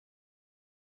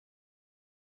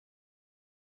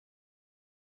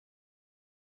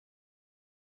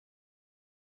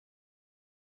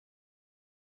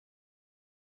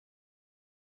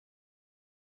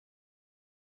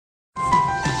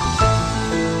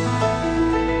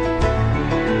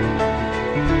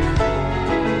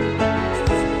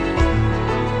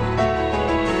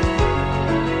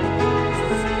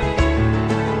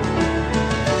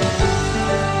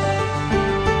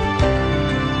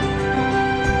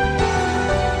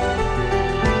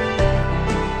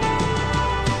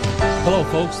Hello,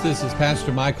 folks. This is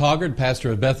Pastor Mike Hoggard,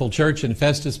 pastor of Bethel Church in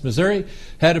Festus, Missouri,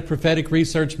 head of prophetic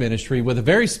research ministry, with a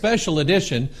very special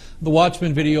edition of the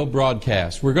Watchman video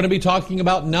broadcast. We're going to be talking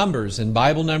about numbers and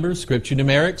Bible numbers, scripture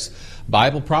numerics,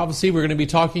 Bible prophecy. We're going to be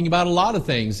talking about a lot of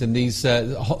things in these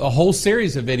a whole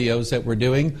series of videos that we're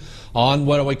doing on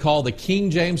what we call the King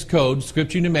James Code,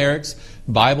 scripture numerics,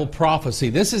 Bible prophecy.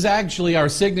 This is actually our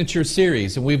signature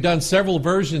series, and we've done several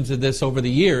versions of this over the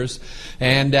years.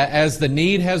 And as the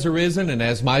need has arisen and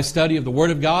as my study of the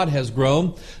Word of God has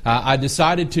grown, I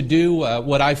decided to do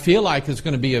what I feel like is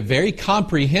going to be a very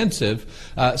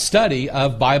comprehensive study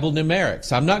of Bible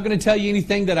numerics. I'm not going to tell you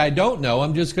anything that I don't know.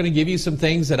 I'm just going to give you some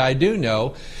things that I do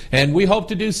know. And we hope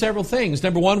to do several things.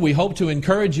 Number one, we hope to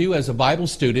encourage you as a Bible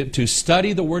student to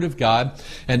study the Word of God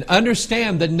and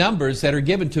understand the numbers that are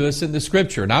given to us in the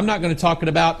Scripture. And I'm not going to talk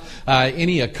about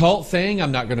any occult thing.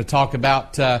 I'm not going to talk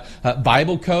about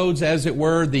Bible codes, as it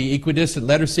were, the equidistant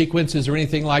letter sequences or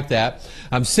anything like that.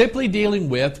 I'm simply dealing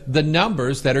with the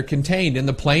numbers that are contained in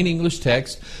the plain English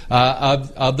text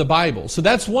of the Bible. So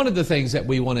that's one of the things that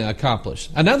we want to accomplish.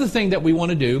 Another thing that we want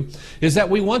to do is that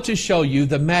we want to show you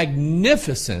the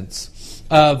magnificence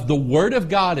of the Word of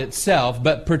God itself,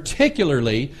 but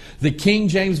particularly the King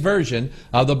James Version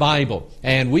of the Bible.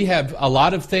 And we have a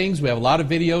lot of things, we have a lot of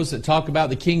videos that talk about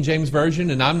the King James Version,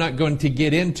 and I'm not going to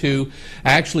get into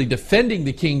actually defending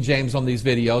the King James on these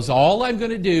videos. All I'm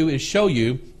going to do is show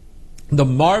you the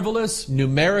marvelous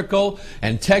numerical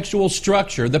and textual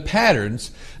structure, the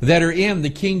patterns that are in the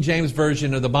King James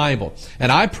Version of the Bible.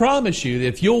 And I promise you that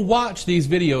if you'll watch these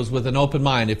videos with an open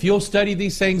mind, if you'll study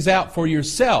these things out for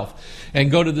yourself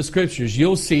and go to the Scriptures,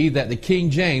 you'll see that the King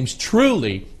James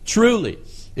truly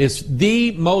is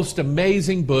the most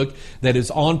amazing book that is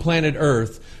on planet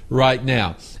Earth right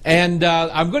now. And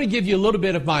I'm going to give you a little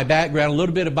bit of my background, a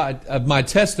little bit of my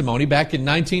testimony. Back in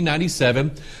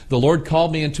 1997, the Lord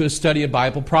called me into a study of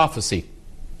Bible prophecy.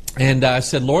 And I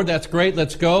said, Lord, that's great,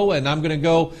 let's go. And I'm going to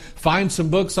go find some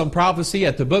books on prophecy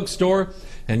at the bookstore.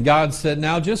 And God said,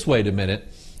 now just wait a minute.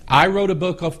 I wrote a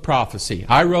book of prophecy.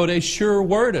 I wrote a sure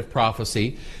word of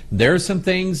prophecy. There are some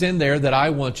things in there that I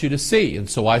want you to see. And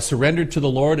so I surrendered to the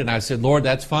Lord, and I said, Lord,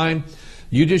 that's fine.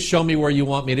 You just show me where you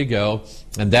want me to go.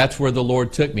 And that's where the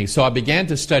Lord took me. So I began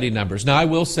to study numbers. Now I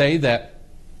will say that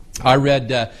I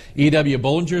read E.W.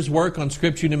 Bullinger's work on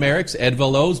Scripture Numerics, Ed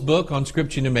Vallot's book on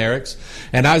Scripture Numerics.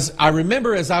 And I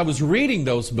remember as I was reading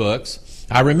those books,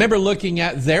 I remember looking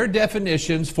at their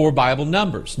definitions for Bible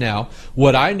numbers. Now,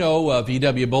 what I know of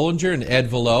E.W. Bullinger and Ed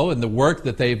Vallot and the work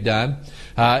that they've done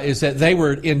is that they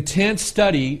were intense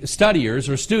studiers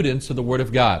or students of the Word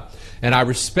of God. And I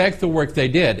respect the work they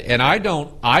did. And I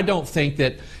don't think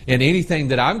that in anything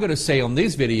that I'm going to say on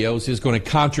these videos is going to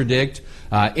contradict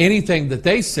anything that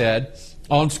they said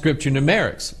on Scripture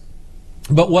Numerics.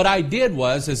 But what I did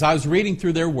was, as I was reading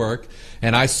through their work,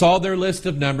 and I saw their list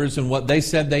of numbers and what they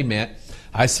said they meant,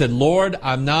 I said, Lord,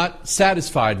 I'm not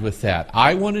satisfied with that.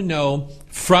 I want to know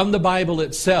from the Bible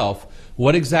itself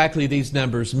what exactly these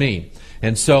numbers mean.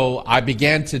 And so I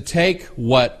began to take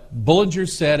what Bullinger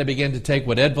said, I began to take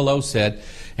what Ed Vallot said,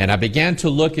 and I began to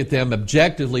look at them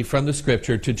objectively from the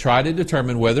Scripture to try to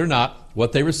determine whether or not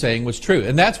what they were saying was true.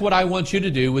 And that's what I want you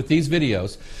to do with these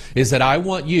videos, is that I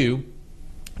want you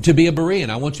to be a Berean.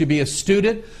 I want you to be a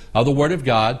student of the Word of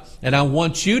God, and I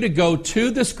want you to go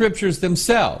to the Scriptures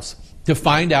themselves to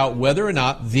find out whether or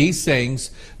not these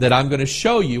things that I'm going to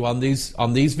show you on these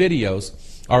videos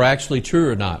are actually true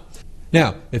or not.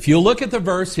 Now, if you look at the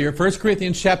verse here, 1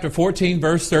 Corinthians chapter 14,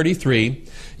 verse 33,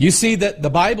 you see that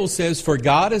the Bible says, "For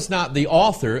God is not the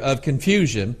author of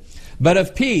confusion, but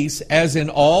of peace, as in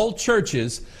all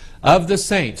churches of the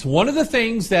saints." One of the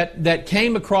things that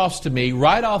came across to me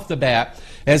right off the bat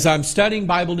as I'm studying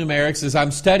Bible numerics, as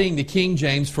I'm studying the King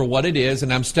James for what it is,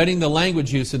 and I'm studying the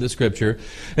language use of the Scripture,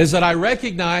 is that I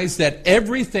recognize that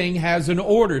everything has an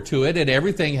order to it and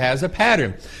everything has a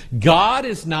pattern. God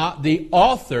is not the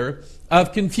author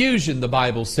of confusion, the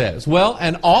Bible says. Well,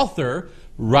 an author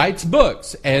writes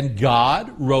books, and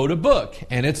God wrote a book,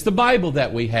 and it's the Bible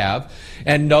that we have.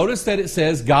 And notice that it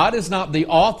says God is not the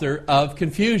author of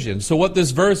confusion. So what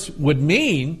this verse would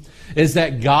mean is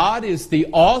that God is the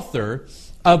author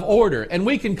of order. And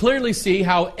we can clearly see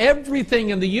how everything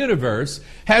in the universe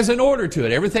has an order to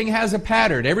it. Everything has a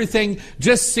pattern. Everything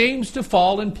just seems to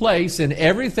fall in place in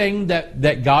everything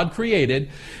that God created.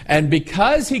 And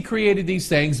because He created these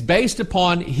things based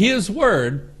upon His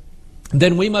Word,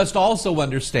 then we must also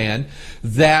understand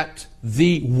that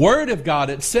the Word of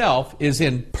God itself is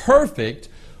in perfect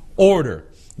order.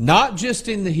 Not just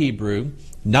in the Hebrew,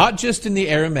 not just in the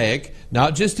Aramaic,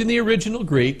 not just in the original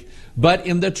Greek, but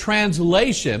in the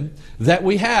translation that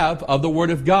we have of the Word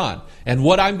of God. And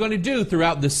what I'm going to do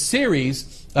throughout the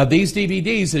series of these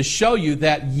DVDs is show you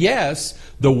that, yes,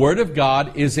 the Word of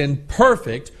God is in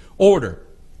perfect order.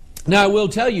 Now, I will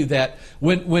tell you that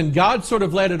when God sort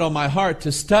of laid it on my heart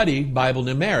to study Bible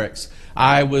numerics,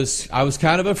 I was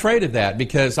kind of afraid of that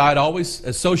because I'd always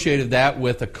associated that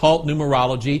with occult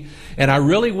numerology, and I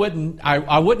really wouldn't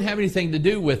have anything to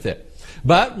do with it.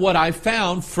 But what I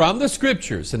found from the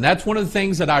Scriptures, and that's one of the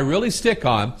things that I really stick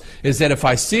on, is that if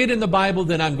I see it in the Bible,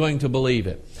 then I'm going to believe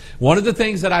it. One of the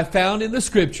things that I found in the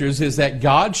Scriptures is that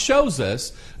God shows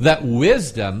us that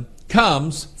wisdom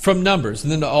comes from numbers.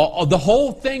 And then the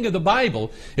whole thing of the Bible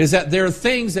is that there are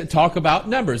things that talk about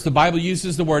numbers. The Bible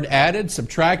uses the word added,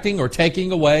 subtracting, or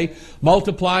taking away,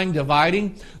 multiplying,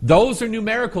 dividing. Those are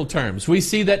numerical terms. We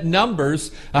see that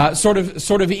numbers sort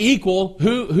of equal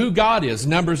who God is.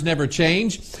 Numbers never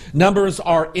change. Numbers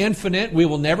are infinite. We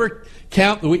will never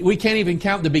count. We can't even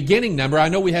count the beginning number. I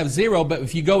know we have 0, but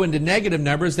if you go into negative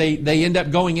numbers, they end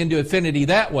up going into infinity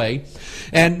that way.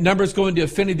 And numbers go into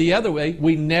infinity the other way.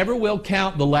 We never will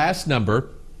count the last number,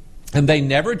 and they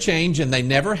never change, and they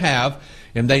never have,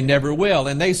 and they never will.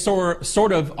 And they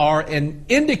sort of are an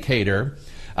indicator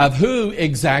of who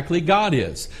exactly God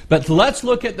is. But let's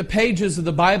look at the pages of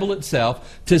the Bible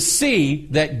itself to see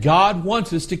that God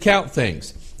wants us to count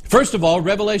things. First of all,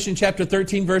 Revelation chapter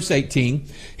 13, verse 18.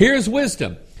 Here is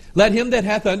wisdom. Let him that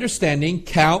hath understanding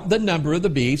count the number of the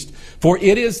beast, for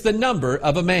it is the number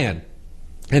of a man.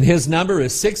 And his number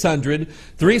is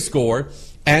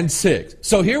 666.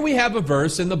 So here we have a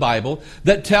verse in the Bible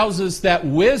that tells us that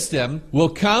wisdom will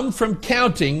come from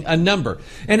counting a number.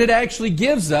 And it actually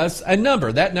gives us a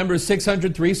number. That number is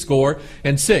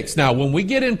 666. Now, when we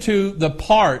get into the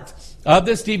part of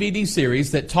this DVD series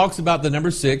that talks about the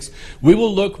number 6, we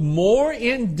will look more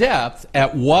in depth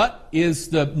at what is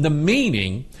the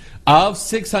meaning of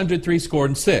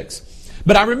 666.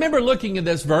 But I remember looking at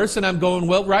this verse and I'm going,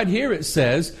 well, right here it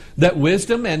says that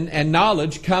wisdom and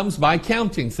knowledge comes by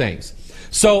counting things.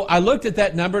 So I looked at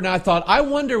that number and I thought, I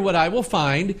wonder what I will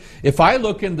find if I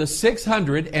look in the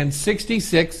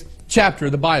 666th chapter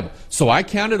of the Bible. So I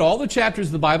counted all the chapters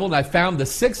of the Bible and I found the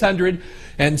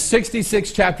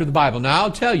 666th chapter of the Bible. Now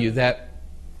I'll tell you that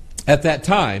at that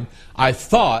time I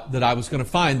thought that I was going to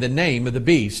find the name of the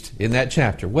beast in that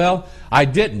chapter. Well, I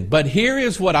didn't. But here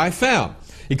is what I found.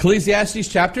 Ecclesiastes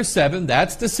chapter 7,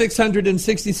 that's the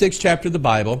 666th chapter of the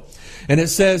Bible. And it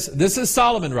says, this is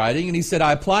Solomon writing, and he said,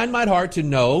 I applied my heart to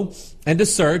know and to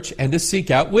search and to seek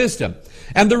out wisdom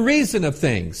and the reason of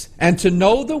things, and to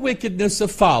know the wickedness of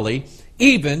folly,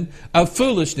 even of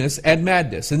foolishness and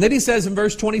madness. And then he says in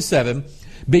verse 27,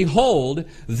 behold,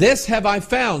 this have I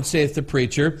found, saith the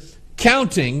preacher,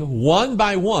 counting one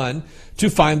by one to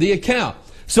find the account.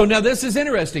 So now this is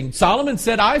interesting. Solomon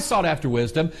said, I sought after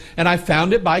wisdom, and I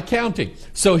found it by counting.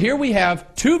 So here we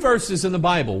have two verses in the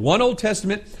Bible, one Old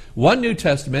Testament, one New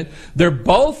Testament. They're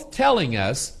both telling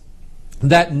us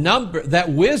that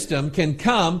wisdom can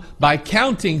come by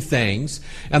counting things,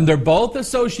 and they're both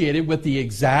associated with the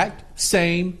exact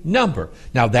same number.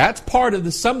 Now that's part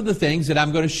of some of the things that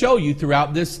I'm going to show you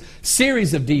throughout this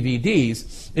series of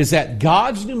DVDs, is that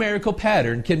God's numerical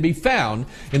pattern can be found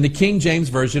in the King James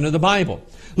Version of the Bible.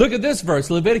 Look at this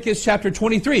verse, Leviticus chapter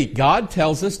 23. God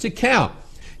tells us to count.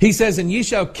 He says, and ye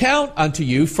shall count unto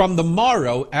you from the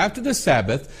morrow after the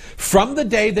Sabbath, from the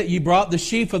day that ye brought the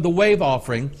sheaf of the wave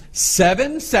offering,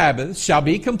 7 Sabbaths shall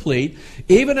be complete,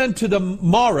 even unto the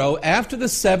morrow after the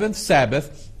 7th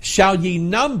Sabbath shall ye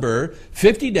number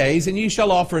 50 days, and ye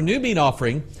shall offer a new meat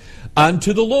offering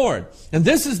unto the Lord. And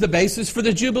this is the basis for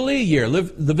the Jubilee year.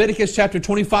 Leviticus chapter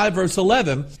 25, verse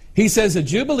 11, he says, a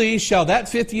Jubilee shall that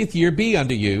 50th year be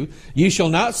unto you. Ye shall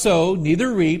not sow,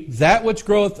 neither reap that which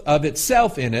groweth of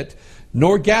itself in it,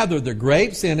 nor gather the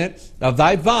grapes in it of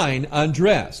thy vine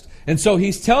undressed. And so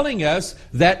he's telling us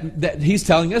that he's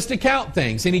telling us to count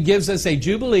things. And he gives us a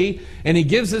Jubilee, and he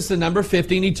gives us the number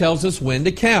 50, and he tells us when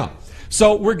to count.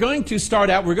 So we're going to start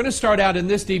out in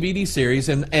this DVD series,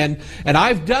 and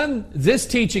I've done this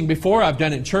teaching before. I've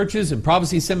done it in churches and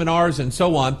prophecy seminars and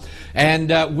so on.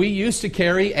 And we used to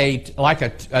carry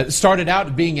started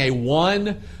out being a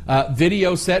one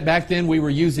video set. Back then we were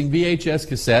using VHS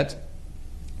cassettes.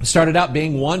 Started out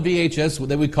being one VHS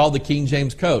that we called the King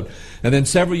James Code. And then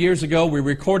several years ago, we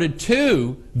recorded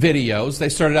 2 videos. They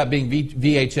started out being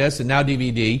VHS and now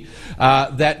DVD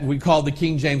that we called the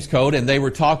King James Code, and they were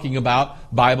talking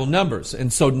about Bible numbers.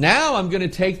 And so now I'm going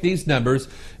to take these numbers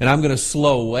and I'm going to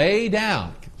slow way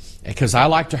down. because I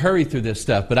like to hurry through this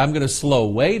stuff, but I'm going to slow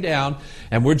way down,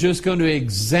 and we're just going to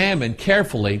examine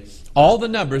carefully all the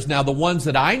numbers. Now, the ones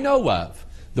that I know of,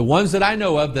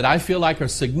 that I feel like are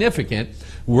significant,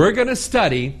 we're going to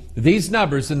study these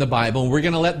numbers in the Bible, and we're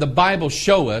going to let the Bible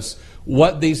show us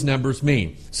what these numbers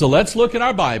mean. So let's look at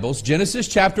our Bibles. Genesis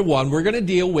chapter 1, we're going to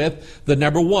deal with the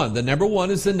number 1. The number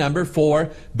 1 is the number for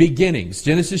beginnings.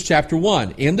 Genesis chapter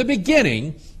 1. In the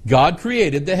beginning, God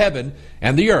created the heaven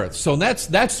and the earth. So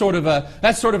that's sort of a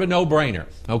no-brainer.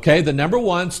 Okay, the number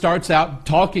 1 starts out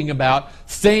talking about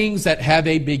things that have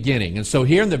a beginning. And so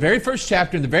here in the very first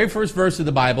chapter, in the very first verse of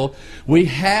the Bible, we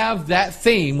have that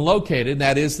theme located, and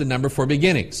that is the number for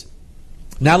beginnings.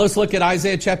 Now let's look at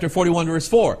Isaiah chapter 41 verse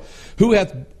 4. Who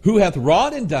hath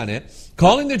wrought and done it,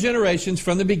 calling the generations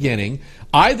from the beginning,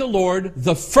 I the Lord,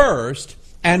 the first,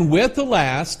 and with the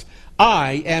last,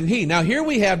 I am He. Now here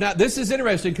we have, now this is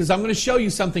interesting because I'm going to show you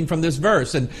something from this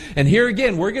verse. And here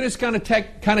again, we're going to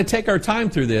kind of take our time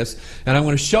through this. And I'm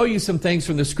going to show you some things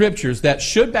from the Scriptures that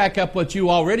should back up what you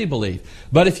already believe.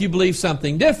 But if you believe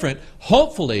something different,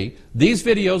 hopefully these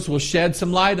videos will shed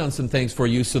some light on some things for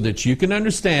you so that you can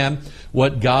understand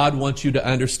what God wants you to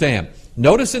understand.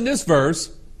 Notice in this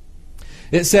verse,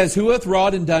 it says, who hath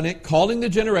wrought and done it, calling the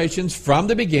generations from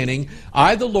the beginning,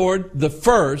 I the Lord, the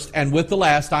first, and with the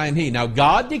last, I am He. Now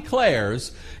God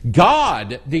declares,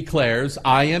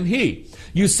 I am He.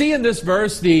 You see in this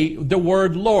verse the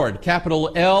word Lord,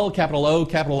 capital L, capital O,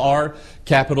 capital R,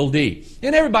 capital D.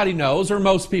 And everybody knows, or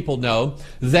most people know,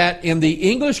 that in the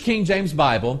English King James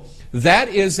Bible, that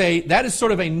is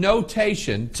sort of a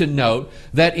notation to note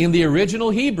that in the original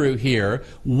Hebrew here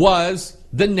was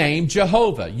the name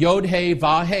Jehovah.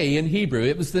 Yod-He-Vah-He in Hebrew.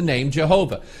 It was the name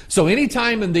Jehovah. So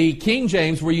anytime in the King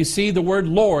James where you see the word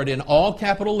Lord in all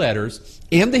capital letters,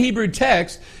 in the Hebrew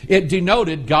text, it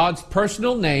denoted God's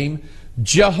personal name,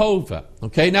 Jehovah.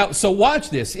 Okay, now, so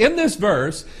watch this. In this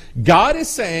verse, God is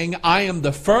saying, I am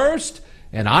the first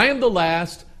and I am the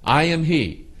last, I am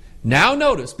He. Now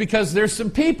notice, because there's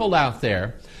some people out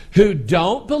there who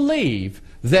don't believe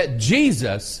that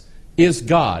Jesus is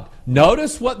God.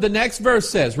 Notice what the next verse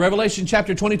says. Revelation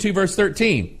chapter 22 verse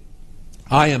 13.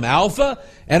 I am Alpha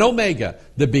and Omega,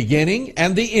 the beginning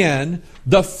and the end,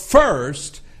 the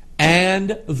first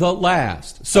and the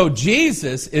last. So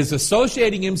Jesus is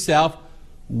associating Himself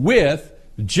with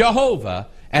Jehovah.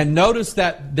 And notice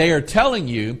that they are telling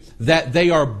you that they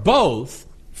are both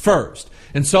first.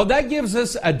 And so that gives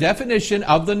us a definition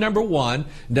of the number 1.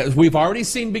 We've already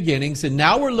seen beginnings, and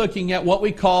now we're looking at what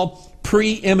we call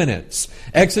preeminence.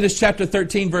 Exodus chapter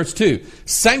 13 verse 2.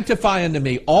 Sanctify unto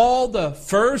me all the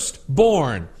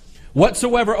firstborn,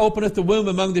 whatsoever openeth the womb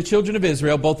among the children of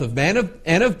Israel, both of man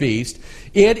and of beast,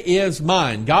 it is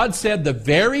mine. God said the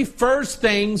very first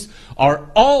things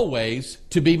are always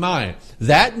to be mine.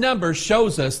 That number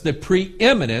shows us the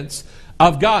preeminence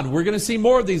of God. We're going to see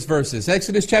more of these verses.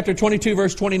 Exodus chapter 22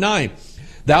 verse 29.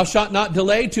 Thou shalt not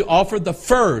delay to offer the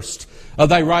first of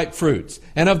thy ripe fruits,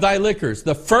 and of thy liquors,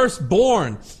 the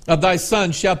firstborn of thy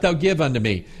sons shalt thou give unto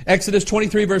me. Exodus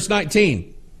 23 verse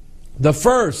 19. The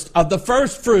first of the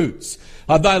first fruits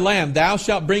of thy land thou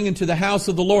shalt bring into the house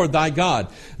of the Lord thy God.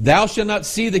 Thou shalt not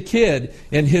see the kid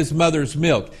in his mother's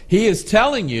milk. He is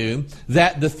telling you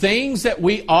that the things that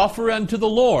we offer unto the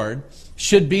Lord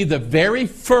should be the very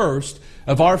first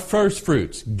of our first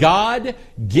fruits. God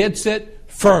gets it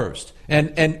first.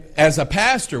 And as a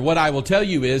pastor, what I will tell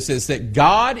you is that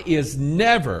God is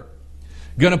never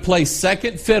going to play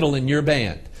second fiddle in your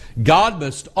band. God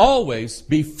must always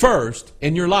be first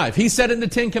in your life. He said in the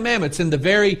 10 Commandments, in the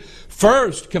very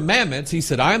first commandments, He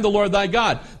said, I am the Lord thy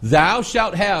God. Thou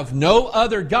shalt have no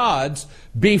other gods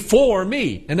before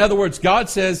me. In other words, God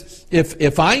says,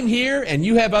 if I'm here and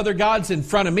you have other gods in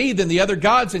front of me, then the other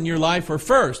gods in your life are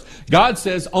first. God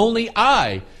says, only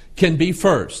I can be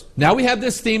first. Now we have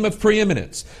this theme of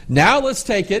preeminence. Now let's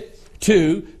take it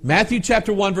to Matthew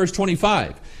chapter 1 verse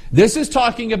 25. This is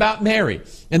talking about Mary.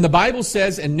 And the Bible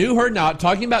says, and knew her not,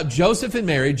 talking about Joseph and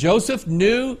Mary. Joseph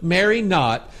knew Mary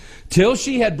not till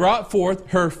she had brought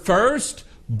forth her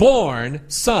firstborn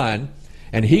son,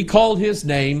 and he called his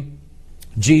name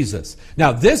Jesus.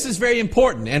 Now this is very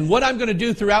important, and what I'm going to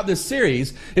do throughout this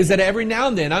series is that every now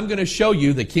and then I'm going to show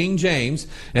you the King James,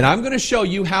 and I'm going to show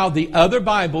you how the other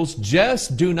Bibles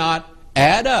just do not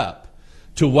add up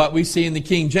to what we see in the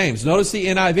King James. Notice the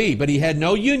NIV, but he had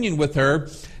no union with her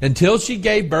until she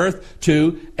gave birth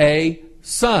to a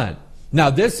son. Now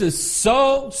this is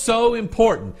so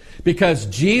important because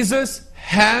Jesus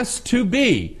has to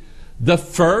be the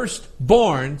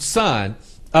firstborn son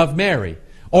of Mary,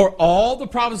 or all the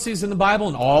prophecies in the Bible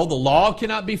and all the law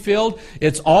cannot be filled.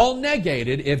 It's all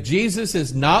negated if Jesus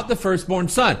is not the firstborn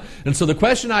son. And so the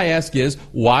question I ask is,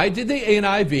 why did the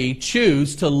NIV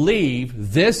choose to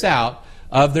leave this out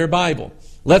of their Bible?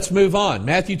 Let's move on.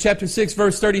 Matthew chapter 6,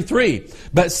 verse 33.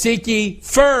 But seek ye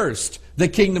first the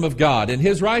kingdom of God and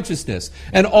His righteousness,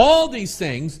 and all these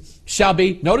things shall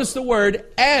be, notice the word,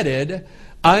 added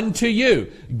unto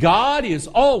you. God is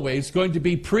always going to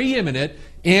be preeminent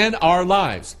in our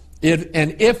lives.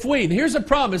 And here's a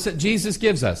promise that Jesus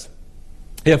gives us.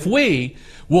 If we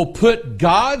will put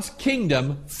God's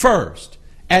kingdom first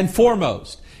and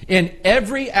foremost in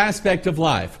every aspect of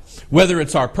life, whether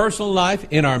it's our personal life,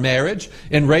 in our marriage,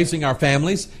 in raising our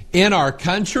families, in our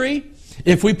country,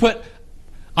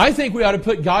 I think we ought to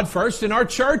put God first in our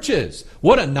churches.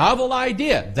 What a novel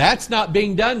idea. That's not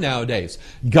being done nowadays.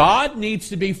 God needs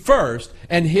to be first,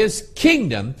 and His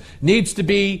kingdom needs to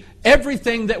be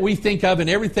everything that we think of, and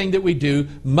everything that we do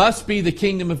must be the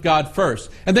kingdom of God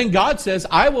first. And then God says,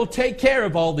 I will take care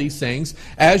of all these things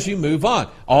as you move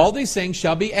on. All these things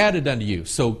shall be added unto you.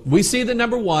 So we see the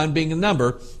number 1 being a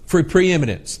number for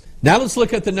preeminence. Now let's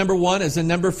look at the number 1 as a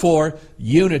number for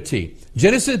unity.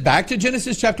 Back to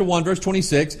Genesis chapter 1, verse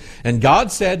 26. And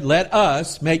God said, let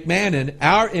us make man in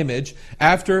our image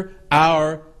after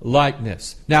our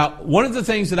likeness. Now, one of the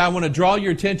things that I want to draw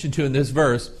your attention to in this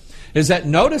verse is that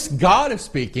notice God is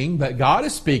speaking, but God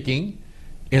is speaking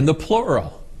in the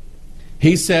plural.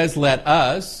 He says, let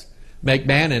us make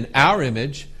man in our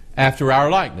image after our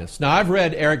likeness. Now, I've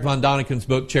read Eric von Daniken's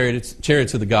book,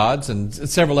 Chariots of the Gods, and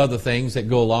several other things that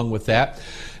go along with that.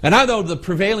 And I know the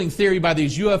prevailing theory by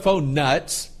these UFO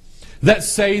nuts that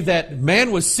say that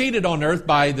man was seated on earth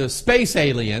by the space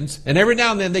aliens, and every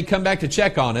now and then they come back to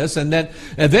check on us, and then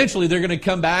eventually they're going to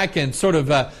come back and sort of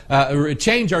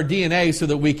change our DNA so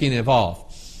that we can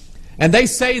evolve. And they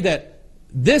say that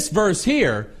this verse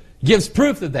here gives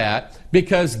proof of that,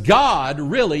 because God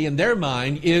really, in their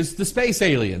mind, is the space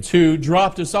aliens who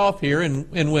dropped us off here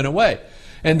and went away.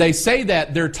 And they say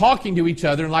that they're talking to each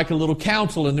other like a little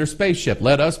council in their spaceship.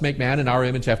 Let us make man in our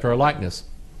image after our likeness.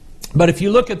 But if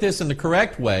you look at this in the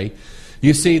correct way,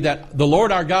 you see that the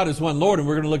Lord our God is one Lord, and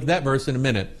we're going to look at that verse in a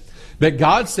minute. But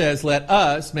God says, let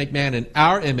us make man in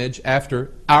our image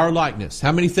after our likeness.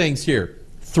 How many things here?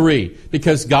 3.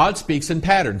 Because God speaks in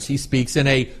patterns. He speaks in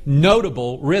a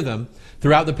notable rhythm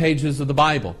throughout the pages of the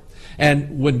Bible.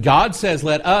 And when God says,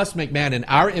 let us make man in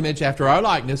our image after our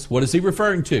likeness, what is He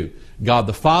referring to? God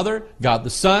the Father, God the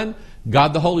Son,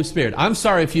 God the Holy Spirit. I'm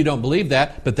sorry if you don't believe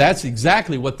that, but that's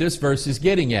exactly what this verse is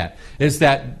getting at. Is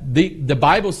that the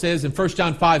Bible says in 1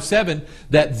 John 5:7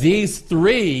 that these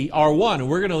 3 are one. And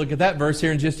we're going to look at that verse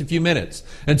here in just a few minutes.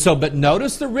 And so, but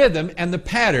notice the rhythm and the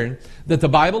pattern that the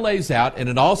Bible lays out, and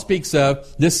it all speaks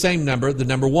of this same number, the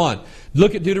number 1.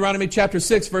 Look at Deuteronomy chapter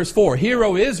 6, verse 4. Hear,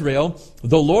 O Israel,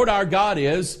 the Lord our God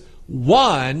is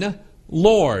one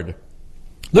Lord.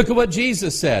 Look at what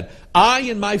Jesus said. I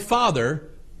and my Father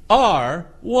are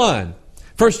one.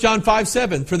 1 John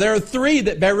 5:7, for there are 3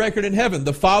 that bear record in heaven,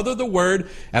 the Father, the Word,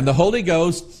 and the Holy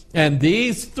Ghost, and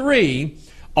these 3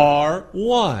 are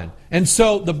one. And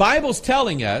so the Bible's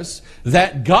telling us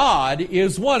that God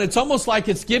is one. It's almost like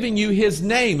it's giving you His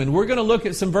name, and we're going to look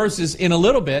at some verses in a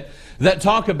little bit that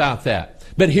talk about that.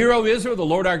 But hear, O Israel, the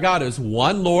Lord our God is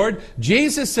one Lord.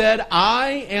 Jesus said,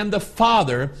 I and the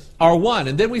Father are one.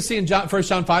 And then we see in 1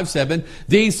 John 5:7,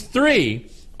 these 3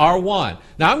 are one.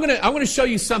 Now I'm going to show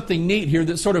you something neat here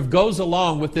that sort of goes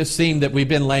along with this theme that we've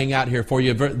been laying out here for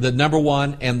you, the number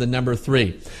 1 and the number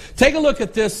 3. Take a look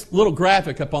at this little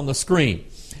graphic up on the screen.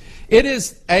 It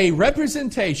is a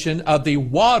representation of the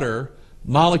water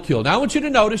molecule. Now I want you to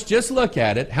notice, just look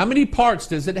at it, how many parts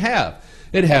does it have?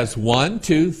 It has 1,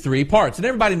 2, 3 parts. And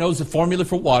everybody knows the formula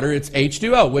for water. It's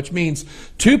H2O, which means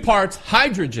 2 parts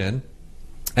hydrogen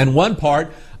and 1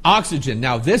 part oxygen.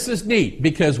 Now this is neat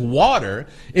because water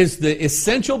is the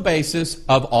essential basis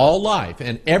of all life,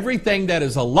 and everything that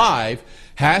is alive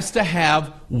has to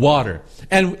have water.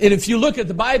 And if you look at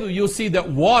the Bible, you'll see that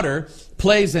water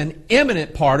plays an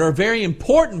eminent part, or a very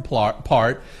important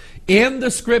part in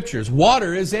the Scriptures.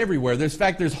 Water is everywhere. In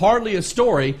fact, there's hardly a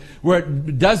story where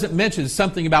it doesn't mention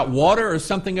something about water or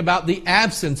something about the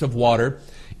absence of water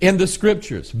in the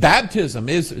Scriptures. Baptism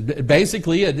is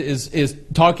basically is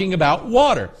talking about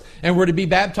water. And we're to be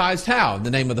baptized how? In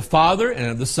the name of the Father and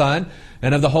of the Son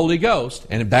and of the Holy Ghost,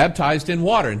 and baptized in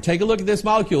water. And take a look at this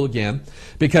molecule again,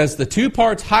 because the 2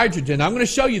 parts hydrogen, I'm going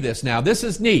to show you this now. This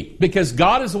is neat, because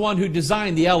God is the one who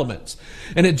designed the elements.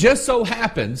 And it just so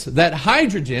happens that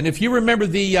hydrogen, if you remember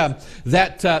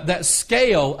that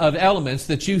scale of elements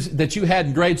that you had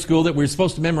in grade school that we were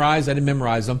supposed to memorize, I didn't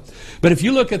memorize them. But if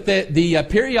you look at the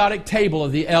periodic table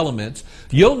of the elements,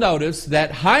 you'll notice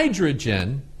that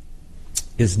hydrogen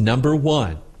is number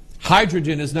 1.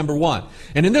 Hydrogen is number 1.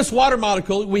 And in this water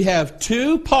molecule, we have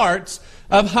 2 parts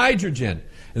of hydrogen.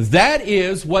 That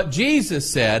is what Jesus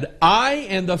said, I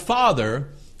and the Father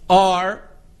are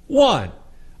one.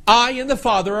 I and the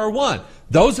Father are one.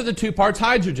 Those are the 2 parts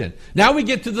hydrogen. Now we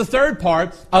get to the 3rd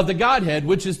part of the Godhead,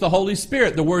 which is the Holy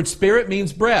Spirit. The word spirit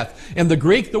means breath. In the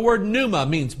Greek, the word pneuma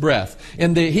means breath.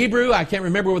 In the Hebrew, I can't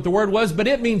remember what the word was, but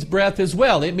it means breath as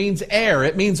well. It means air.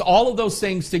 It means all of those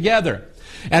things together.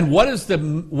 And what is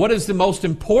the most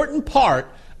important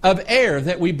part of air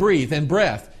that we breathe and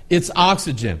breath? It's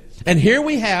oxygen. And here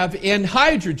we have in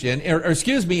hydrogen,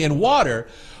 in water,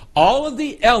 all of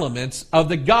the elements of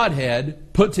the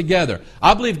Godhead put together.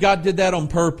 I believe God did that on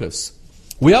purpose.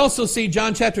 We also see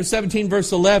John chapter 17,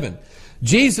 verse 11.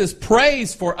 Jesus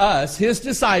prays for us, His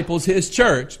disciples, His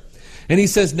church. And He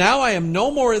says, now I am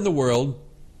no more in the world,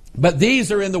 but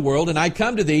these are in the world, and I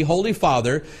come to Thee, Holy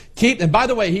Father. And by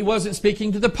the way, He wasn't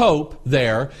speaking to the Pope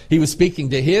there. He was speaking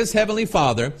to His Heavenly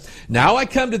Father. Now I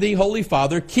come to Thee, Holy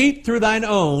Father, keep through Thine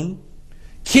own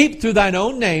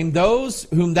name those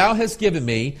whom Thou hast given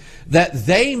me, that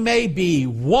they may be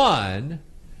one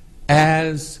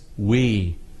as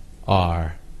we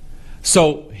are.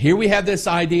 So here we have this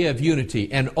idea of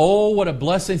unity. And oh, what a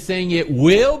blessed thing it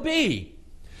will be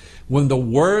when the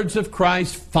words of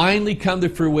Christ finally come to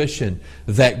fruition,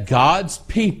 that God's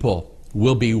people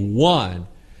will be one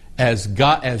as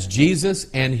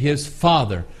Jesus and His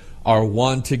Father are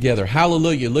one together.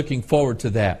 Hallelujah. Looking forward to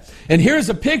that. And here's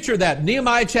a picture of that.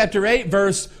 Nehemiah chapter 8,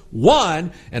 verse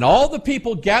 1. And all the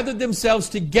people gathered themselves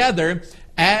together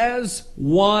as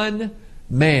one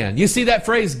man. You see, that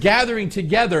phrase, gathering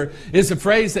together, is a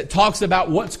phrase that talks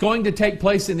about what's going to take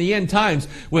place in the end times,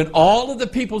 when all of the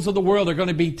peoples of the world are going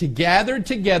to be gathered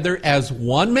together as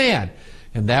one man.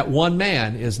 And that one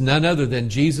man is none other than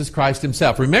Jesus Christ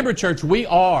Himself. Remember, church, we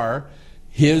are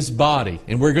His body.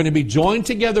 And we're going to be joined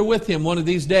together with Him one of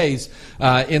these days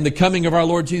in the coming of our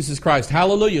Lord Jesus Christ.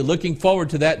 Hallelujah. Looking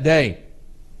forward to that day.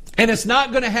 And it's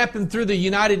not going to happen through the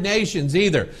United Nations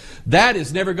either. That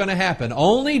is never going to happen.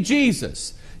 Only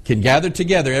Jesus can gather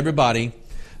together everybody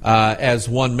as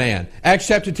one man. Acts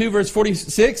chapter 2, verse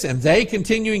 46, and they,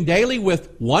 continuing daily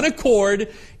with one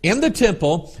accord in the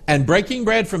temple, and breaking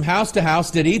bread from house to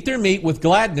house, did eat their meat with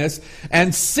gladness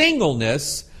and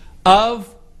singleness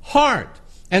of heart.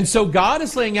 And so God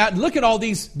is laying out, look at all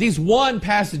these one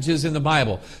passages in the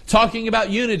Bible, talking about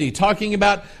unity, talking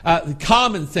about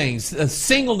common things,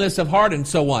 singleness of heart, and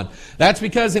so on. That's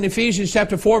because in Ephesians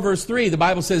chapter 4, verse 3, the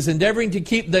Bible says, endeavoring to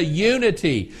keep the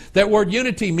unity. That word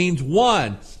unity means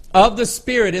one, of the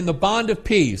Spirit in the bond of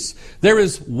peace. There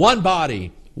is one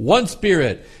body, one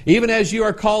Spirit, even as you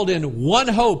are called in one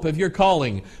hope of your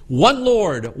calling, one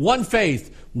Lord, one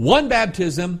faith, one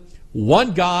baptism,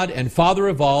 one God and Father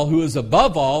of all, who is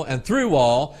above all and through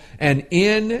all and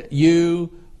in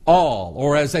you all.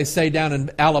 Or as they say down in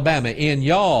Alabama, in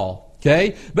y'all.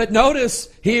 Okay? But notice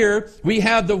here we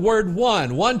have the word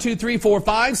one. 1, 2, 3, 4,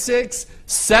 5, 6,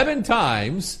 7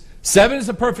 times. 7 is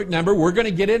a perfect number. We're going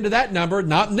to get into that number,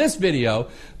 not in this video,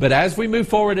 but as we move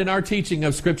forward in our teaching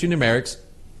of Scripture numerics,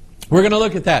 we're going to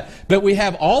look at that. But we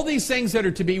have all these things that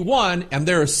are to be one, and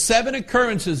there are 7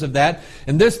 occurrences of that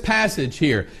in this passage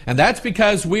here. And that's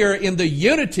because we are in the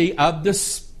unity of the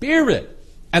Spirit.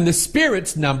 And the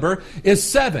Spirit's number is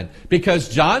 7. Because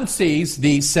John sees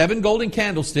the 7 golden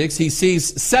candlesticks. He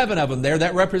sees 7 of them there.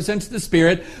 That represents the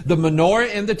Spirit. The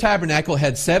menorah in the tabernacle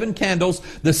had 7 candles.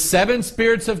 The 7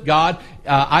 spirits of God.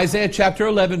 Isaiah chapter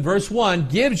 11 verse 1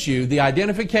 gives you the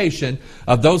identification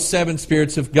of those 7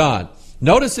 spirits of God.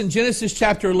 Notice in Genesis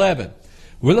chapter 11,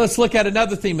 well, let's look at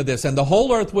another theme of this. And the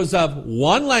whole earth was of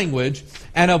one language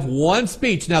and of one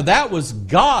speech. Now that was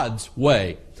God's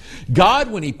way. God,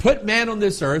 when He put man on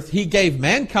this earth, He gave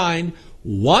mankind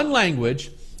one language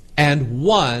and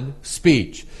one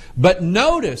speech. But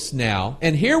notice now,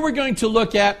 and here we're going to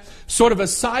look at sort of a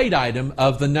side item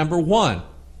of the number 1.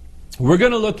 We're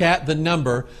going to look at the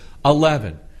number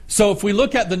 11. So if we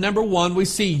look at the number 1, we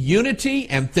see unity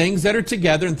and things that are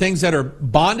together and things that are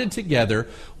bonded together.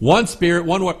 One Spirit,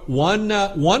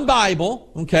 one Bible,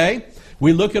 okay?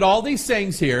 We look at all these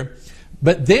things here.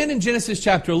 But then in Genesis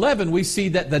chapter 11, we see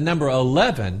that the number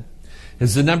 11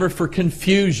 is the number for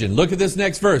confusion. Look at this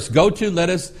next verse. Let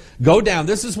us go down.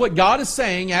 This is what God is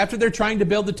saying after they're trying to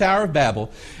build the Tower of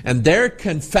Babel. And there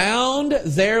confound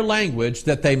their language,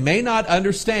 that they may not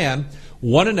understand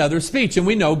one another's speech. And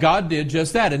we know God did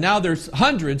just that. And now there's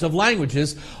hundreds of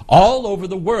languages all over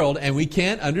the world, and we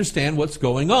can't understand what's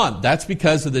going on. That's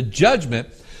because of the judgment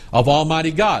of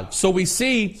Almighty God. So we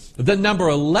see the number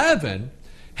 11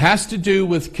 has to do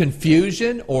with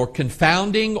confusion or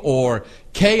confounding or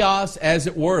chaos, as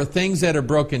it were, things that are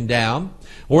broken down,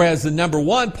 whereas the number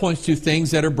 1 points to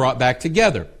things that are brought back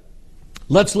together.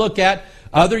 Let's look at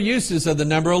other uses of the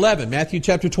number 11. Matthew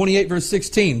chapter 28, verse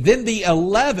 16. Then the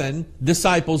 11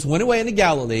 disciples went away into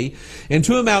Galilee,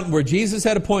 into a mountain where Jesus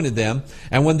had appointed them.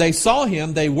 And when they saw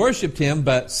him, they worshipped him,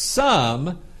 but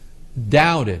some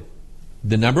doubted.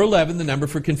 The number 11, the number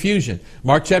for confusion.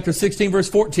 Mark chapter 16, verse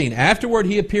 14. Afterward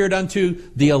he appeared unto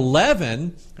the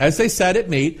 11 as they sat at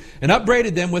meat, and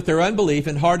upbraided them with their unbelief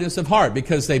and hardness of heart,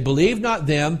 because they believed not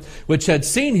them which had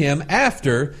seen him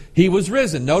after he was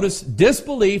risen. Notice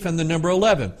disbelief in the number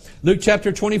 11. Luke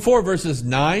chapter 24, verses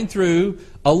 9 through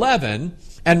 11.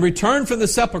 And returned from the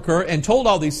sepulchre and told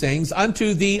all these things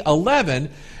unto the 11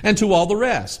 and to all the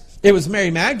rest. It was Mary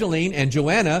Magdalene and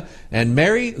Joanna and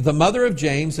Mary the mother of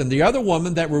James and the other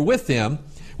woman that were with them,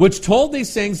 which told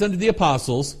these things unto the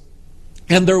apostles.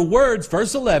 And their words,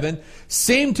 verse 11,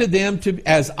 seemed to them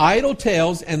as idle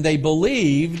tales, and they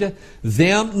believed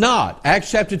them not.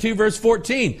 Acts chapter 2, verse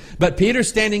 14. But Peter,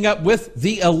 standing up with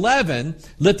the 11,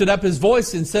 lifted up his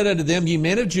voice and said unto them, Ye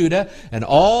men of Judah, and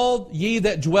all ye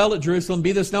that dwell at Jerusalem,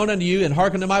 be this known unto you, and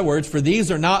hearken to my words, for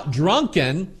these are not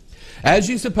drunken, as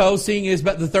you suppose, seeing it is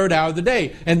but the third hour of the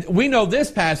day. And we know this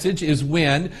passage is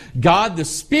when God the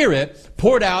Spirit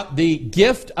poured out the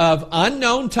gift of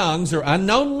unknown tongues or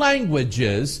unknown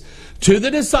languages to the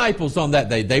disciples on that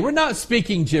day. They were not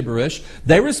speaking gibberish.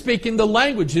 They were speaking the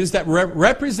languages that were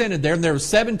represented there. And there were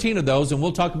 17 of those, and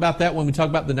we'll talk about that when we talk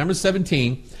about the number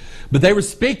 17. But they were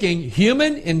speaking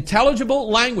human, intelligible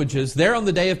languages there on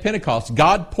the day of Pentecost.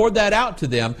 God poured that out to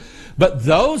them. But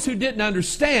those who didn't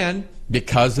understand,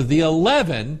 because of the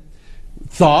 11,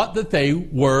 thought that they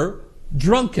were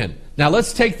drunken. Now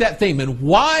let's take that theme. And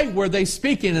why were they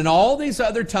speaking in all these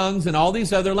other tongues and all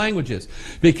these other languages?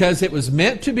 Because it was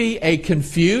meant to be a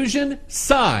confusion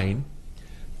sign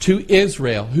to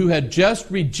Israel, who had just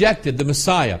rejected the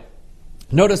Messiah.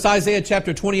 Notice Isaiah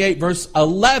chapter 28, verse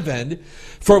 11.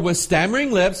 For with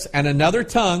stammering lips and another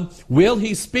tongue will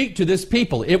he speak to this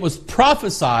people. It was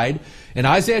prophesied in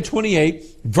Isaiah 28,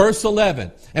 verse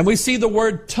 11. And we see the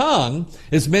word tongue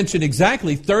is mentioned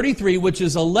exactly 33, which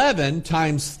is 11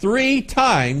 times 3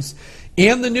 times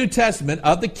in the New Testament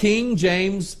of the King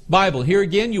James Bible. Here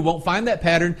again, you won't find that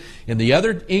pattern in the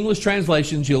other English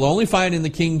translations. You'll only find it in the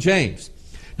King James.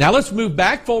 Now let's move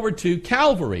back forward to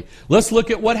Calvary. Let's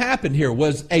look at what happened here.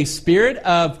 Was a spirit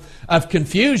of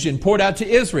confusion poured out to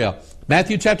Israel.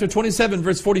 Matthew chapter 27,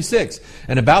 verse 46.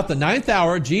 And about the 9th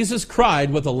hour, Jesus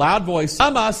cried with a loud voice,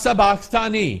 Lama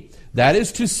sabachthani. That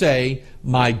is to say,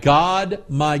 my God,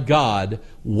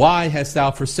 why hast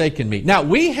thou forsaken me? Now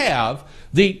we have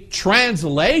the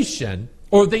translation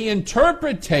or the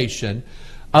interpretation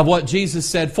of what Jesus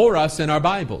said for us in our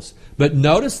Bibles. But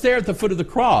notice there at the foot of the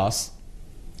cross,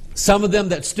 some of them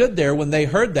that stood there when they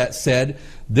heard that said,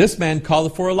 This man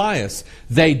calleth for Elias.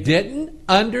 They didn't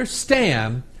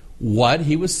understand what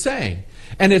he was saying.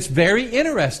 And it's very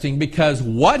interesting because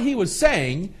what he was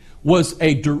saying was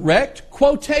a direct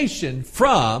quotation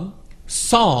from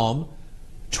Psalm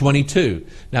 22.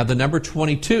 Now the number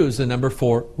 22 is the number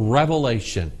for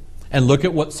revelation. And look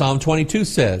at what Psalm 22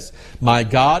 says. My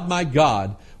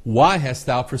God, why hast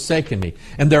thou forsaken me?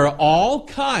 And there are all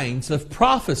kinds of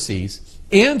prophecies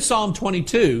in Psalm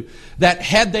 22 that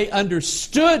had they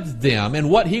understood them and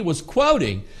what he was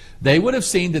quoting, they would have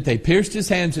seen that they pierced his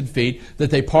hands and feet,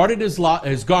 that they parted his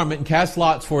garment and cast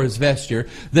lots for his vesture,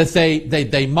 that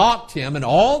they mocked him, and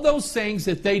all those things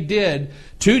that they did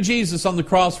to Jesus on the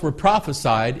cross were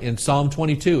prophesied in Psalm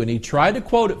 22. And he tried to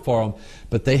quote it for them,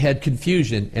 but they had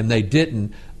confusion and they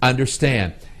didn't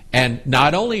understand. And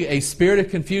not only a spirit of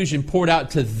confusion poured out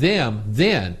to them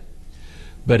then,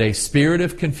 but a spirit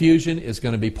of confusion is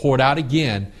going to be poured out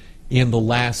again in the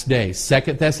last days.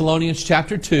 2 Thessalonians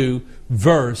chapter 2,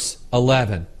 verse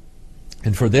 11.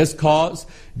 And for this cause,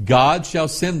 God shall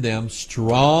send them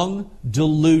strong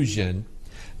delusion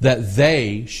that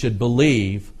they should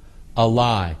believe a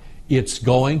lie. It's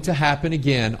going to happen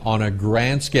again on a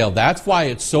grand scale. That's why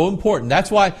it's so important.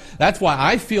 That's why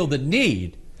I feel the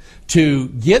need to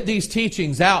get these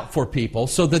teachings out for people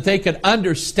so that they could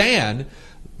understand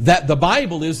that the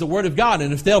Bible is the Word of God.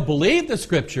 And if they'll believe the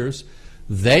Scriptures,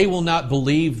 they will not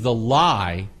believe the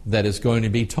lie that is going to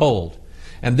be told.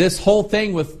 And this whole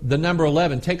thing with the number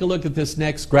 11, take a look at this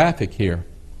next graphic here.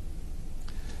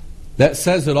 That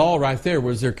says it all right there.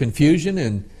 Was there confusion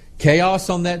and chaos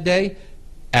on that day?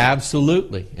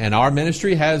 Absolutely. And our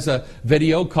ministry has a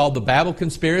video called The Babel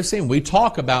Conspiracy, and we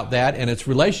talk about that and its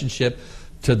relationship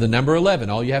to the number 11.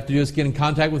 All you have to do is get in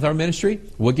contact with our ministry.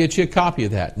 We'll get you a copy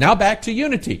of that. Now back to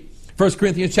unity. 1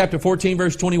 Corinthians chapter 14,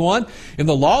 verse 21. In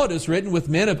the law it is written, with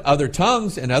men of other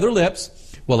tongues and other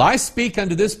lips will I speak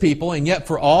unto this people, and yet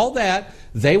for all that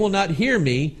they will not hear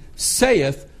me,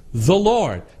 saith the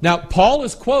Lord. Now Paul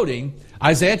is quoting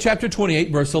Isaiah chapter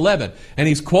 28, verse 11. And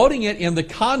he's quoting it in the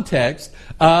context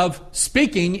of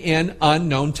speaking in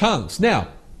unknown tongues. Now,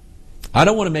 I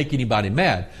don't want to make anybody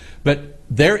mad, but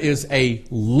there is a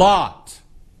lot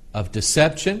of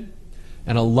deception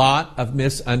and a lot of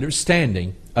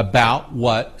misunderstanding about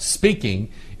what speaking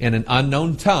in an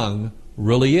unknown tongue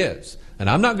really is. And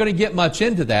I'm not going to get much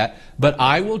into that, but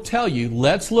I will tell you,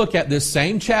 let's look at this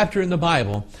same chapter in the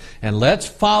Bible and let's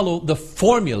follow the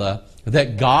formula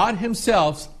that God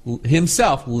Himself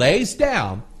lays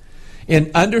down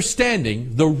in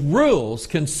understanding the rules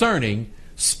concerning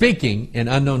speaking in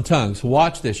unknown tongues.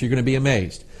 Watch this. You're going to be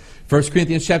amazed. 1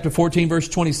 Corinthians chapter 14, verse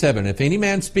 27. If any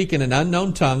man speak in an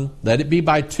unknown tongue, let it be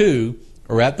by two,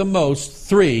 or at the most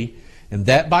three, and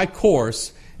that by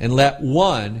course, and let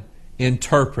one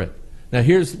interpret. Now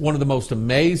here's one of the most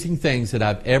amazing things that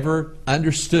I've ever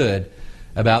understood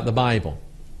about the Bible.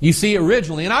 You see,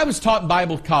 originally, and I was taught in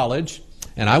Bible college,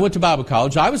 and I went to Bible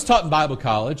college, I was taught in Bible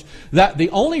college that the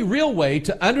only real way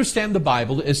to understand the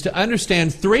Bible is to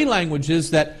understand three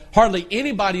languages that hardly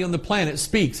anybody on the planet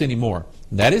speaks anymore.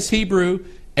 That is Hebrew,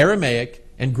 Aramaic,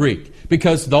 and Greek.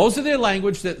 Because those are the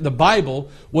language that the Bible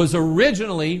was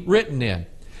originally written in.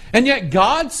 And yet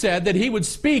God said that He would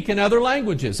speak in other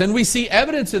languages. And we see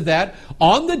evidence of that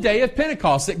on the day of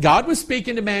Pentecost, that God was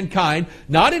speaking to mankind,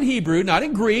 not in Hebrew, not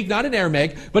in Greek, not in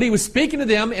Aramaic, but He was speaking to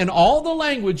them in all the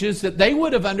languages that they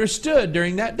would have understood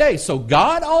during that day. So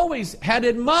God always had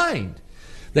in mind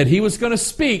that He was going to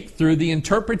speak through the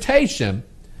interpretation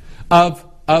of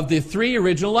the three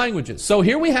original languages. So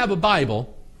here we have a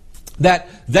Bible that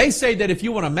they say that if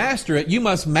you want to master it, you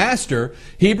must master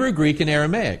Hebrew, Greek, and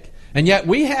Aramaic. And yet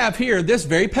we have here this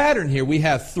very pattern here. We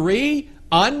have three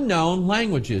unknown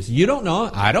languages. You don't know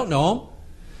them. I don't know them.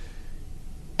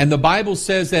 And the Bible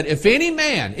says that if any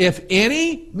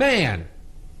man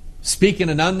speak in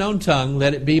an unknown tongue,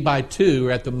 let it be by two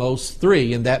or at the most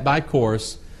three, and that by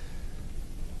course,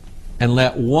 and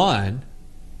let one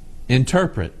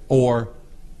interpret or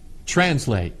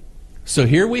translate. So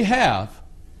here we have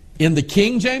in the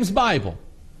King James Bible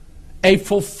a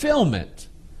fulfillment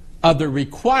of the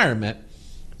requirement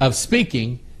of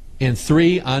speaking in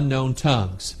three unknown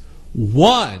tongues.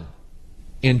 One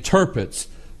interprets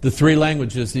the three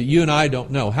languages that you and I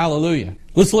don't know. Hallelujah.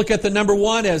 Let's look at the number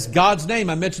one as God's name.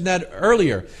 I mentioned that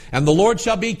earlier. And the Lord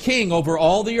shall be king over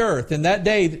all the earth. In that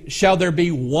day shall there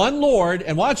be one Lord,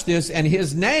 and watch this, and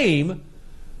His name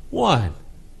one.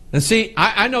 And see,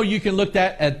 I know you can look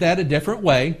at that a different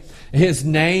way. His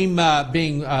name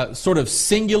being sort of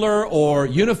singular or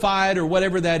unified or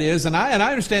whatever that is. And I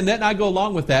understand that and I go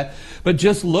along with that. But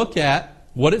just look at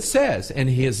what it says. And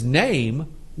His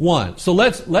name one. So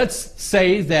let's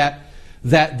say that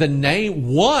the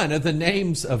name, one of the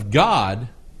names of God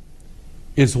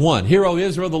is one. Hear, O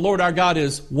Israel, the Lord our God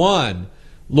is one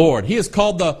Lord. He is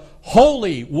called the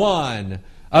Holy One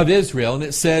of Israel. And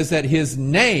it says that His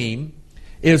name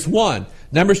is one.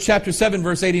 Numbers chapter 7,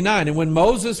 verse 89. And when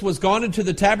Moses was gone into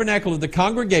the tabernacle of the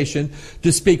congregation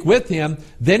to speak with him,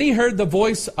 then he heard the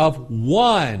voice of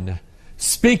one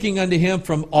speaking unto him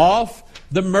from off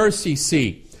the mercy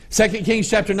seat. 2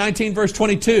 Kings chapter 19, verse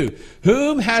 22.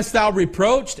 Whom hast thou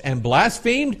reproached and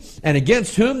blasphemed, and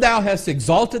against whom thou hast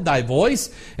exalted thy voice,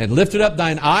 and lifted up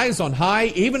thine eyes on high,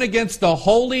 even against the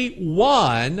Holy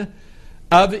One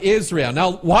of Israel.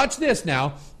 Now, watch this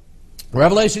now.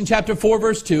 Revelation chapter 4,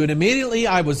 verse 2. And immediately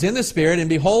I was in the Spirit, and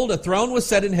behold, a throne was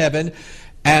set in heaven,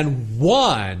 and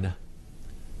one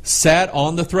sat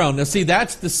on the throne. Now see,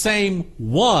 that's the same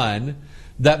one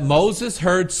that Moses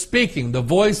heard speaking. The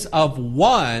voice of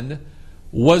one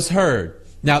was heard.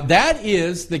 Now that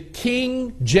is the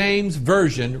King James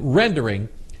Version rendering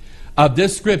of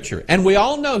this scripture. And we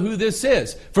all know who this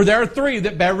is. For there are three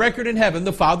that bear record in heaven,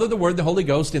 the Father, the Word, the Holy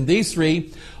Ghost, and these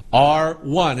three are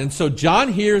one. And so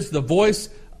John hears the voice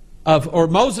of, or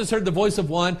Moses heard the voice of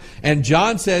one, and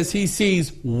John says he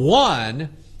sees one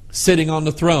sitting on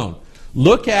the throne.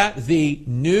 Look at the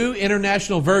New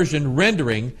International Version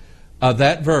rendering of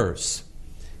that verse.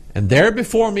 And there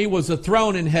before me was a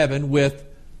throne in heaven with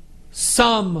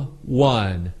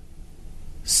someone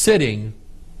sitting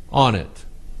on it.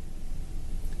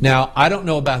 Now, I don't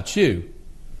know about you,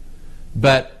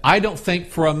 but I don't think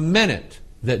for a minute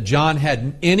that John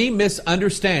had any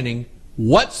misunderstanding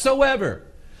whatsoever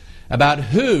about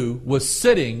who was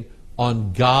sitting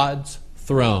on God's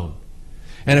throne.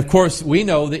 And of course, we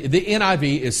know that the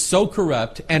NIV is so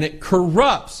corrupt, and it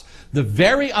corrupts the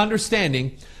very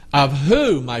understanding of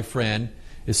who, my friend,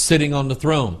 is sitting on the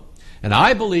throne. And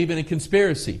I believe in a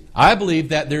conspiracy. I believe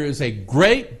that there is a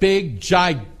great, big,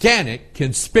 gigantic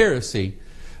conspiracy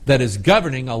that is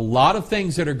governing a lot of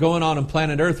things that are going on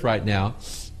planet Earth right now.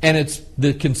 And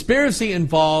the conspiracy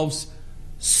involves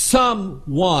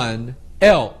someone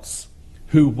else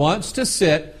who wants to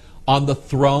sit on the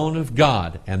throne of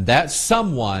God. And that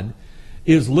someone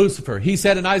is Lucifer. He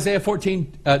said in Isaiah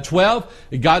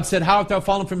 14:12, God said, How art thou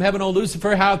fallen from heaven, O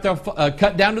Lucifer? How art thou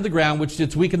cut down to the ground, which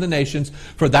didst weaken the nations?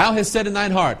 For thou hast said in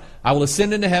thine heart, I will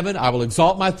ascend into heaven, I will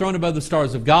exalt my throne above the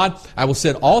stars of God. I will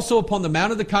sit also upon the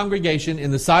mount of the congregation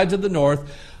in the sides of the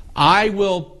north. I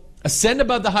will ascend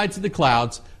above the heights of the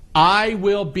clouds. I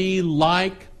will be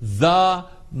like the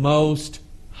Most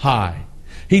High.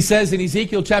 He says in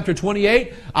Ezekiel chapter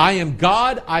 28, I am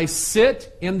God, I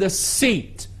sit in the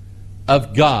seat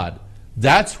of God.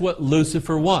 That's what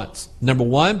Lucifer wants. Number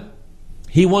one,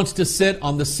 he wants to sit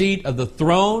on the seat of the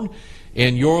throne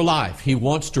in your life. He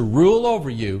wants to rule over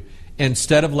you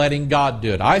instead of letting God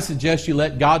do it. I suggest you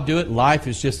let God do it. Life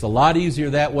is just a lot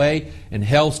easier that way, and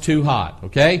hell's too hot,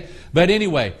 okay? But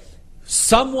anyway,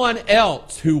 someone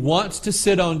else who wants to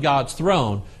sit on God's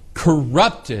throne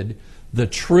corrupted the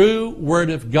true Word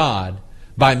of God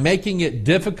by making it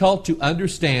difficult to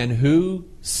understand who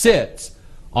sits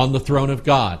on the throne of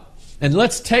God. And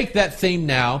let's take that theme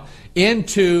now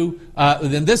into,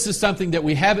 and this is something that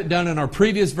we haven't done in our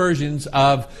previous versions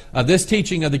of this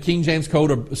teaching of the King James Code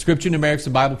or Scripture, Numerics,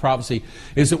 and Bible Prophecy,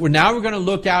 is that we're going to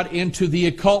look out into the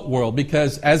occult world,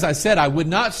 because, as I said, I would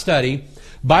not study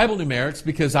Bible numerics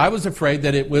because I was afraid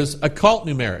that it was occult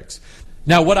numerics.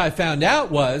 Now, what I found out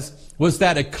was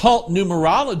that occult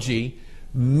numerology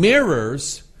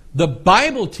mirrors the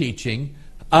Bible teaching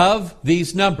of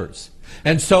these numbers.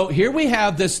 And so here we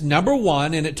have this number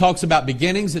one, and it talks about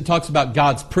beginnings. It talks about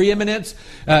God's preeminence.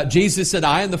 Jesus said,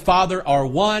 I and the Father are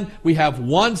one. We have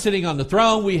one sitting on the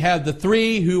throne. We have the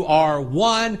three who are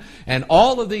one. And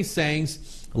all of these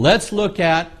things, let's look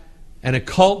at an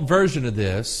occult version of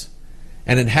this.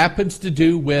 And it happens to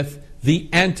do with the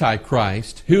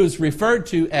Antichrist, who is referred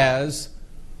to as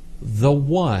the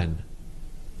One.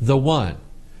 The One.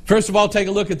 First of all, take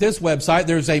a look at this website.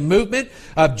 There's a movement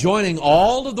of joining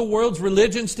all of the world's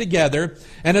religions together,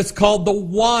 and it's called the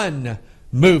One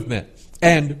Movement.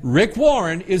 And Rick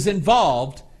Warren is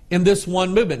involved in this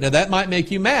One Movement. Now, that might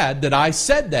make you mad that I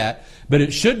said that, but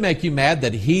it should make you mad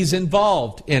that he's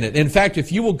involved in it. In fact,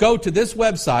 if you will go to this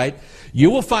website, you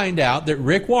will find out that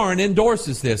Rick Warren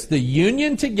endorses this, the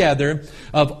union together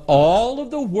of all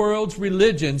of the world's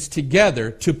religions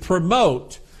together to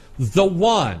promote the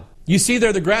One. You see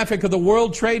there the graphic of the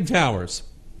World Trade Towers.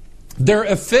 Their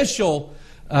official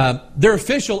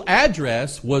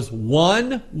address was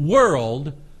One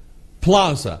World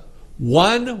Plaza.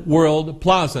 One World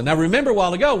Plaza. Now remember a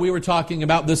while ago we were talking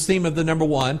about this theme of the number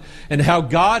one and how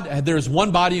God, there's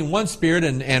one body and one spirit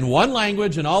and one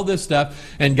language and all this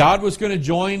stuff, and God was going to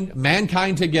join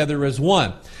mankind together as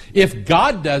one. If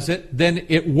God does it, then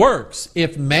it works.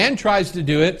 If man tries to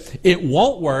do it, it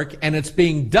won't work, and it's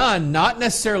being done not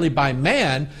necessarily by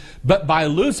man, but by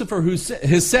Lucifer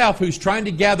himself, who's trying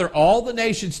to gather all the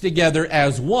nations together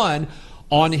as one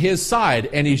on his side.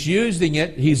 And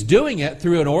he's doing it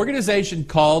through an organization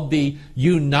called the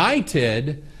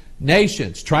United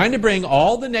Nations, trying to bring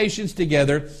all the nations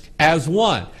together as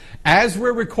one. As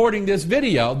we're recording this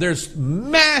video, there's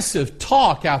massive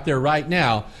talk out there right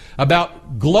now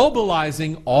about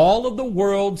globalizing all of the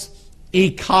world's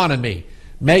economy,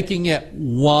 making it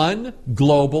one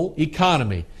global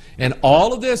economy. And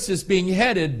all of this is being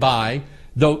headed by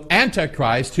the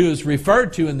Antichrist, who is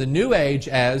referred to in the New Age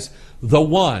as the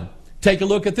One. Take a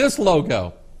look at this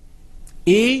logo.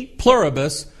 E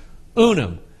pluribus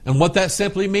unum. And what that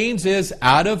simply means is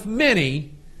out of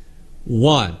many,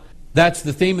 one. That's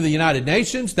the theme of the United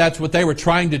Nations. That's what they were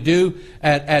trying to do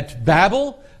at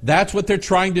Babel. That's what they're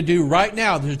trying to do right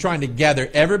now. They're trying to gather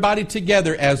everybody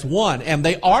together as one. And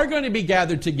they are going to be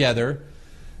gathered together,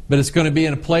 but it's going to be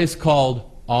in a place called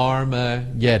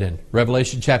Armageddon.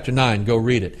 Revelation chapter 9. Go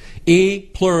read it. E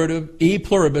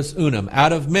pluribus unum.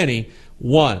 Out of many,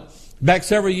 one. Back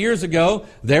several years ago,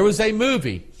 there was a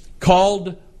movie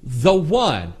called The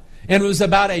One. And it was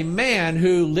about a man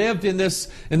who lived in this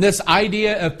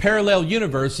idea of parallel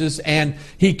universes, and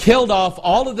he killed off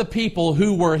all of the people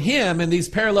who were him in these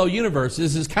parallel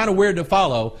universes. It's kind of weird to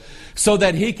follow, so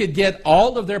that he could get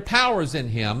all of their powers in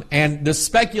him. And the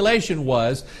speculation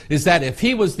is that if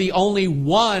he was the only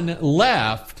one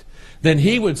left, then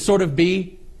he would sort of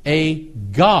be a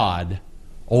god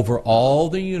over all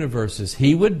the universes.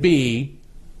 He would be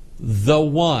the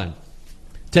one.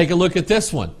 Take a look at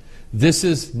this one. This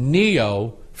is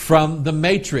Neo from the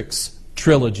Matrix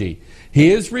trilogy.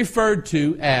 He is referred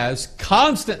to as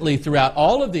constantly throughout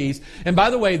all of these. And by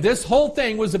the way, this whole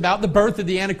thing was about the birth of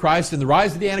the Antichrist and the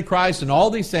rise of the Antichrist and all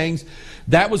these things.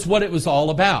 That was what it was all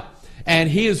about. And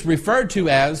he is referred to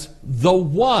as the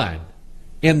one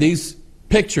in these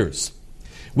pictures.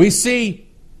 We see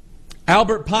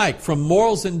Albert Pike from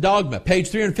Morals and Dogma, page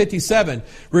 357,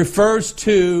 refers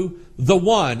to the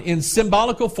one. In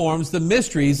symbolical forms, the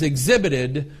mysteries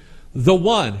exhibited the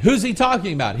one. Who's he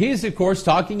talking about? He's, of course,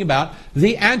 talking about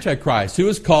the Antichrist, who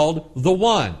is called the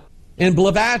one. In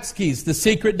Blavatsky's The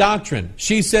Secret Doctrine,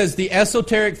 she says the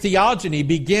esoteric theogony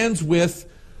begins with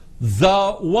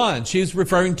the one. She's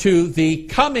referring to the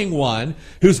coming one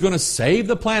who's going to save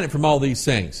the planet from all these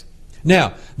things.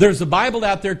 Now, there's a Bible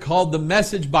out there called the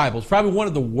Message Bible. It's probably one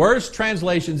of the worst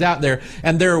translations out there,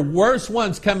 and there are worse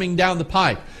ones coming down the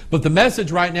pipe. But the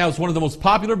Message right now is one of the most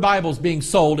popular Bibles being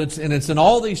sold, and it's in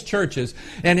all these churches,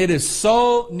 and it is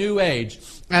so New Age.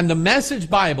 And the Message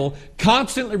Bible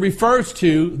constantly refers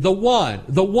to the one,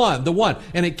 the one, the one,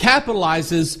 and it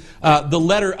capitalizes the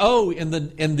letter O in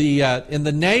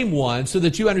the name one, so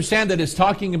that you understand that it's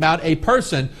talking about a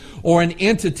person or an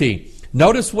entity.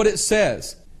 Notice what it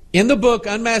says. In the book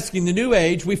Unmasking the New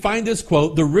Age, we find this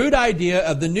quote: "The root idea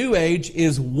of the New Age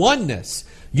is oneness,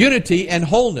 unity, and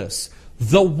wholeness.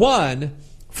 The one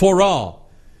for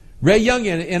all." Ray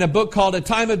Youngin, in a book called A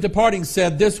Time of Departing,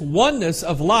 said this oneness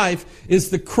of life is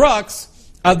the crux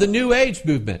of the New Age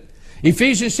movement.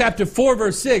 Ephesians chapter 4,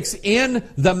 verse 6, in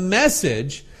the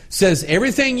Message, says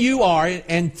everything you are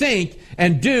and think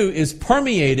and do is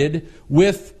permeated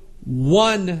with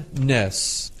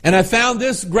oneness. And I found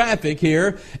this graphic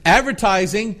here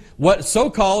advertising what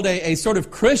so-called a sort of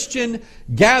Christian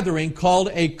gathering called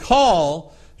a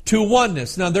call to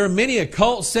oneness. Now, there are many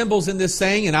occult symbols in this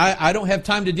saying, and I don't have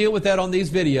time to deal with that on these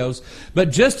videos,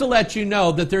 but just to let you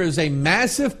know that there is a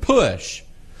massive push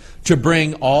to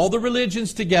bring all the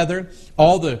religions together,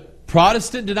 all the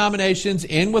Protestant denominations,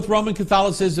 in with Roman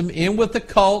Catholicism, in with the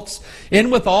cults, in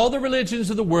with all the religions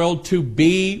of the world, to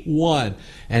be one.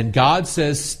 And God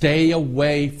says, stay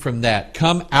away from that.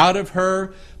 Come out of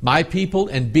her, my people,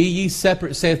 and be ye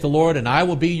separate, saith the Lord, and I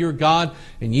will be your God,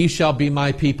 and ye shall be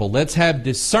my people. Let's have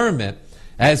discernment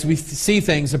as we see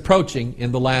things approaching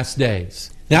in the last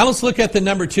days. Now let's look at the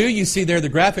number 2. You see there the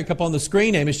graphic up on the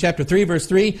screen, Amos chapter 3, verse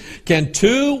 3. Can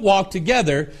two walk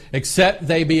together except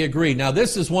they be agreed? Now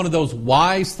this is one of those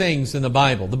wise things in the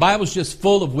Bible. The Bible's just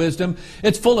full of wisdom.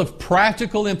 It's full of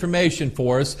practical information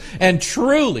for us. And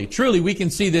truly, truly, we can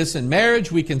see this in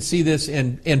marriage. We can see this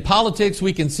in politics.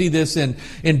 We can see this in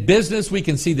business. We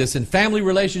can see this in family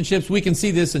relationships. We can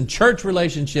see this in church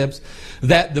relationships.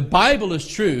 That the Bible is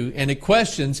true, and it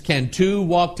questions, can two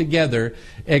walk together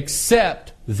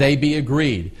except they be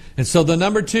agreed? And so the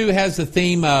number 2 has the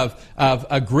theme of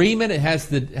agreement. It has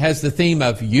the theme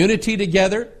of unity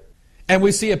together. And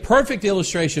we see a perfect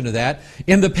illustration of that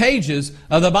in the pages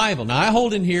of the Bible. Now, I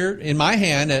hold in here in my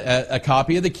hand a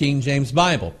copy of the King James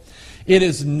Bible. It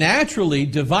is naturally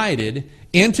divided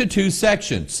into 2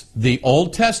 sections, the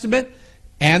Old Testament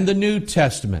and the New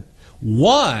Testament.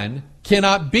 One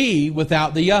cannot be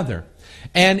without the other.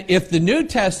 And if the New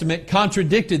Testament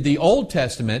contradicted the Old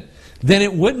Testament, then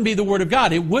it wouldn't be the Word of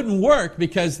God. It wouldn't work,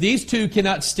 because these two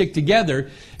cannot stick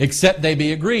together except they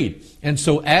be agreed. And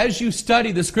so as you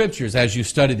study the Scriptures, as you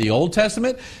study the Old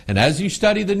Testament, and as you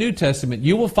study the New Testament,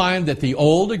 you will find that the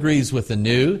Old agrees with the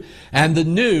New, and the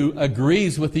New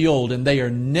agrees with the Old, and they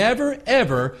are never,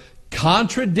 ever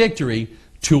contradictory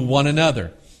to one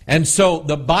another. And so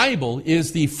the Bible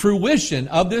is the fruition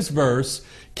of this verse: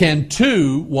 can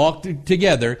two walk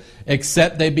together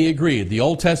except they be agreed? The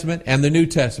Old Testament and the New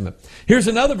Testament. Here's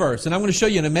another verse, and I'm going to show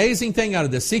you an amazing thing out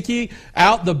of this. Seek ye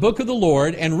out the book of the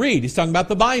Lord and read. He's talking about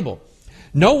the Bible.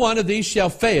 No one of these shall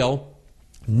fail,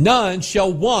 none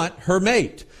shall want her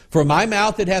mate. For my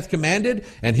mouth it hath commanded,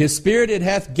 and his spirit it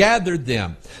hath gathered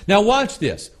them. Now watch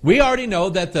this. We already know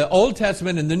that the Old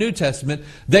Testament and the New Testament,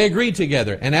 they agree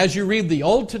together. And as you read the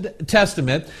Old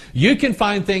Testament, you can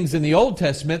find things in the Old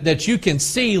Testament that you can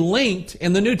see linked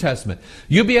in the New Testament.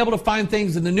 You'll be able to find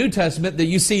things in the New Testament that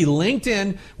you see linked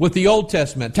in with the Old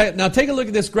Testament. Now take a look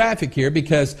at this graphic here,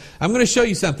 because I'm going to show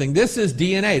you something. This is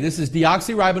DNA. This is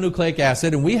deoxyribonucleic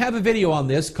acid, and we have a video on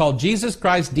this called Jesus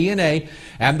Christ, DNA,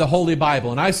 and the Holy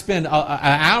Bible. And I spend an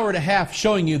hour and a half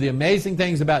showing you the amazing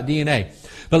things about DNA.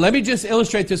 But let me just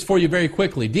illustrate this for you very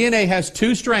quickly. DNA has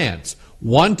two strands,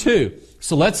 1, 2.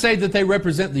 So let's say that they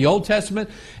represent the Old Testament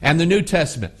and the New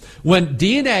Testament. When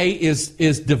DNA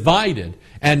is divided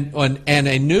and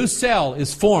a new cell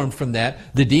is formed from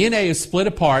that, the DNA is split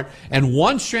apart, and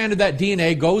one strand of that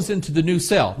DNA goes into the new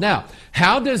cell. Now,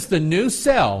 how does the new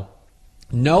cell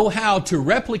know how to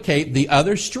replicate the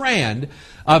other strand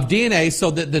of DNA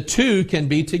so that the two can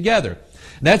be together?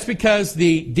 That's because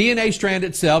the DNA strand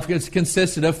itself is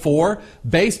consisted of 4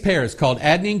 base pairs called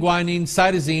adenine, guanine,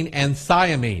 cytosine, and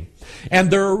thymine.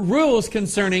 And there are rules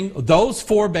concerning those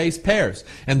 4 base pairs.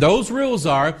 And those rules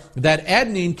are that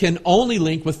adenine can only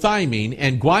link with thymine,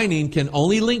 and guanine can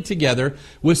only link together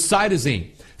with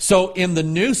cytosine. So in the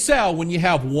new cell, when you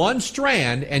have one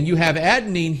strand and you have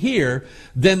adenine here,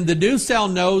 then the new cell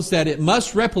knows that it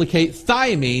must replicate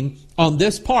thymine on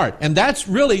this part. And that's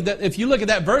really, if you look at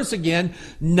that verse again,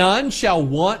 none shall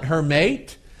want her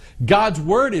mate. God's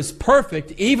Word is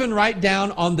perfect, even right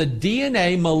down on the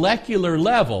DNA molecular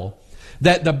level,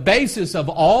 that the basis of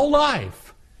all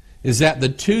life is that the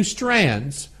 2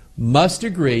 strands must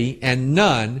agree and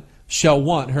none shall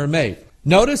want her mate.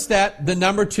 Notice that the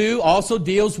number 2 also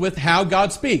deals with how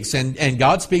God speaks, and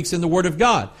God speaks in the Word of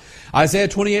God. Isaiah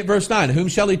 28 verse 9, whom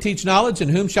shall he teach knowledge, and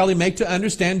whom shall he make to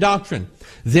understand doctrine?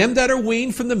 Them that are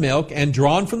weaned from the milk and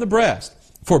drawn from the breast.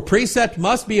 For precept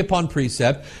must be upon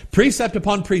precept, precept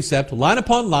upon precept, line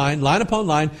upon line upon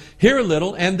line, here a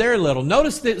little and there a little.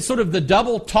 Notice the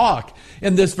double talk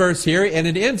in this verse here, and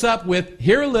it ends up with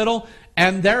here a little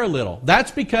and there a little.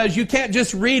 That's because you can't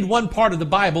just read one part of the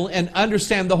Bible and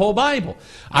understand the whole Bible.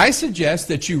 I suggest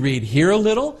that you read here a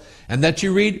little and that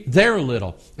you read there a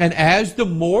little. And as the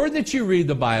more that you read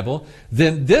the Bible,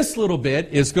 then this little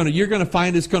bit you're going to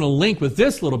find it's going to link with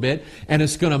this little bit, and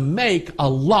it's going to make a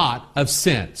lot of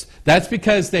sense. That's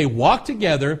because they walk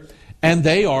together and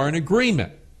they are in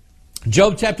agreement.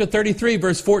 Job chapter 33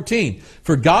 verse 14.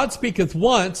 For God speaketh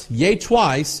once, yea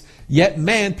twice, yet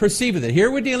man perceiveth it.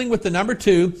 Here we're dealing with the number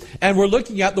 2, and we're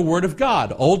looking at the Word of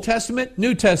God. Old Testament,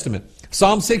 New Testament.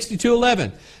 Psalm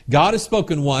 62:11. God has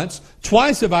spoken once,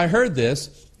 twice have I heard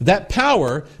this, that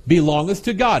power belongeth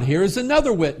to God. Here is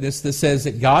another witness that says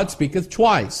that God speaketh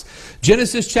twice.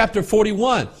 Genesis chapter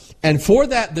 41. And for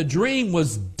that the dream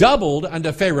was doubled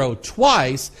unto Pharaoh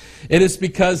twice. It is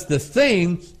because the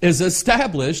thing is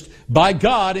established by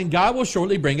God, and God will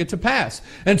shortly bring it to pass.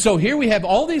 And so here we have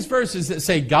all these verses that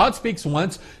say God speaks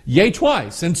once, yea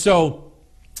twice. And so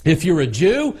if you're a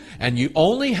Jew and you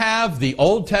only have the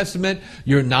Old Testament,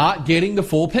 you're not getting the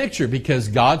full picture, because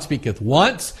God speaketh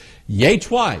once, yea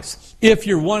twice. If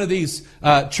you're one of these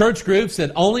church groups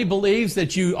that only believes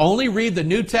that you only read the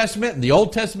New Testament and the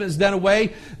Old Testament is done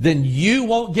away, then you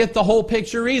won't get the whole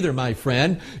picture either, my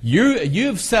friend.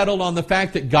 You've settled on the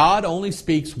fact that God only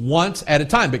speaks once at a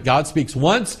time. But God speaks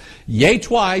once, yea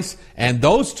twice, and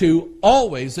those two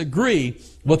always agree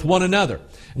with one another.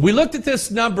 We looked at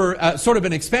this number, sort of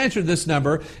an expansion of this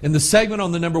number in the segment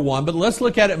on the number 1, but let's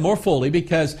look at it more fully,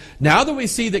 because now that we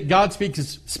see that God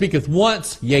speaketh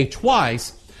once, yea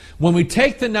twice, when we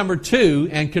take the number 2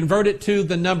 and convert it to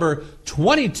the number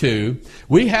 22,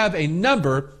 we have a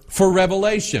number for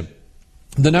revelation.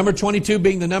 The number 22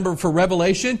 being the number for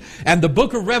revelation, and the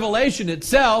book of Revelation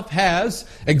itself has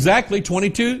exactly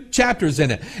 22 chapters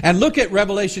in it. And look at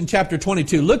Revelation chapter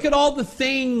 22. Look at all the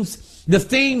themes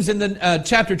in the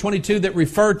chapter 22 that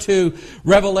refer to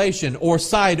revelation or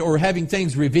sight or having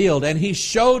things revealed. And he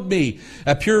showed me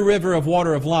a pure river of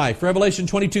water of life. Revelation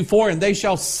 22:4, and they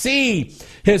shall see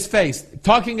his face.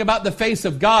 Talking about the face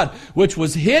of God, which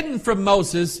was hidden from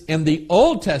Moses in the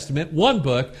Old Testament, one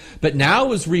book, but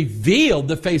now is revealed,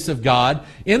 the face of God,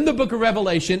 in the book of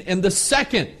Revelation, in the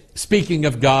second speaking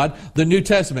of God, the New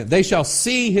Testament. They shall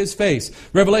see his face.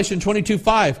 Revelation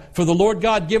 22:5, for the Lord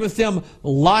God giveth them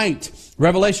light.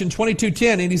 Revelation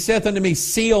 22:10, and he saith unto me,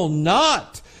 seal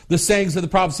not the sayings of the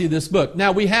prophecy of this book.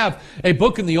 Now we have a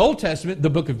book in the Old Testament, the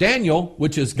book of Daniel,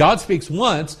 which is God speaks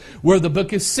once, where the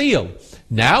book is sealed.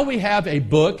 Now we have a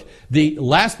book, the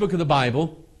last book of the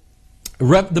Bible,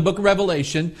 the book of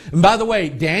Revelation. And by the way,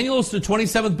 Daniel's the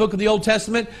 27th book of the Old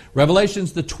Testament.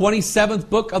 Revelation's the 27th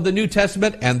book of the New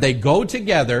Testament. And they go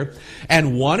together.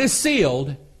 And one is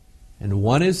sealed and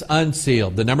one is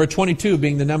unsealed. The number 22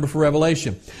 being the number for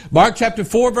Revelation. Mark chapter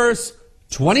 4 verse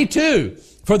 22.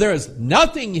 For there is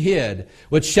nothing hid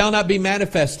which shall not be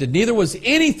manifested, neither was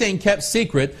anything kept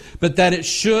secret, but that it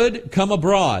should come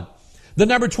abroad. The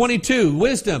number 22,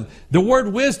 wisdom. The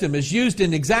word wisdom is used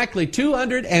in exactly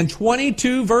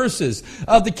 222 verses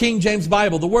of the King James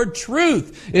Bible. The word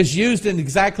truth is used in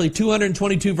exactly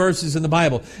 222 verses in the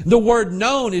Bible. The word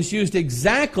known is used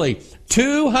exactly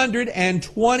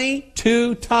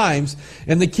 222 times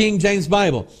in the King James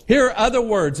Bible. Here are other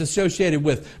words associated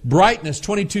with brightness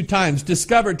 22 times,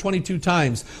 discovered 22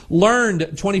 times,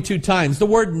 learned 22 times. The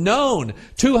word known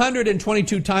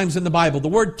 222 times in the Bible. The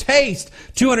word taste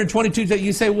 222 times.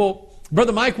 You say, well,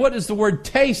 Brother Mike, what does the word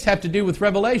taste have to do with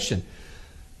Revelation?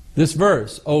 This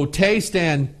verse, oh, taste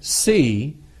and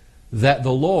see that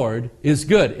the Lord is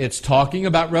good. It's talking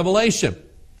about Revelation.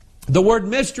 The word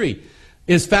mystery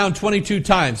is found 22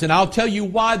 times. And I'll tell you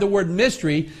why the word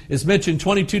mystery is mentioned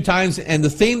 22 times and the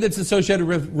theme that's associated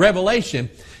with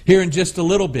Revelation here in just a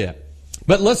little bit.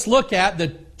 But let's look at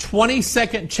the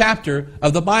 22nd chapter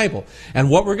of the Bible.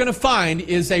 And what we're going to find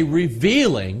is a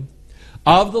revealing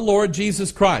of the Lord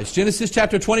Jesus Christ. Genesis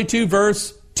chapter 22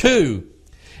 verse 2.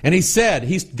 And he said,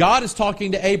 God is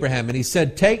talking to Abraham, and he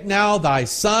said, take now thy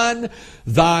son,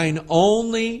 thine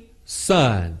only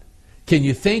son. Can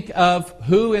you think of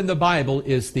who in the Bible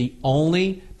is the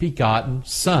only begotten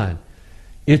Son?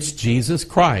 It's Jesus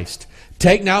Christ.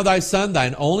 Take now thy son,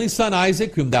 thine only son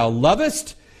Isaac, whom thou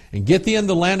lovest, and get thee in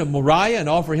the land of Moriah, and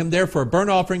offer him there for a burnt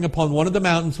offering upon one of the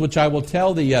mountains, which I will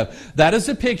tell thee of. That is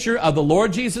a picture of the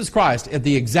Lord Jesus Christ. At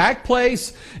the exact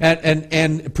place,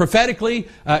 and prophetically,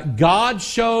 God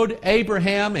showed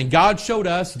Abraham, and God showed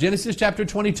us, Genesis chapter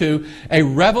 22, a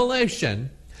revelation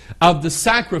of the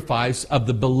sacrifice of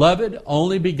the beloved,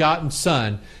 only begotten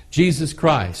Son, Jesus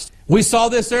Christ. We saw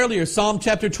this earlier, Psalm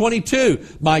chapter 22.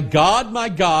 My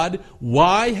God,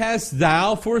 why hast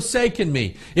thou forsaken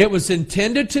me? It was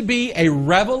intended to be a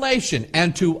revelation.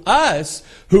 And to us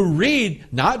who read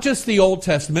not just the Old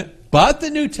Testament, but the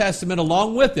New Testament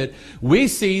along with it, we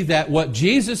see that what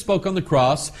Jesus spoke on the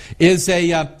cross is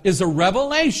a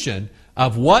revelation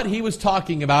of what he was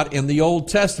talking about in the Old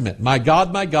Testament. My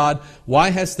God, why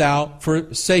hast thou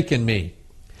forsaken me?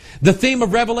 The theme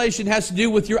of Revelation has to do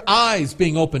with your eyes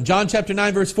being opened. John chapter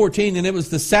 9 verse 14, and it was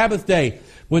the Sabbath day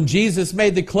when Jesus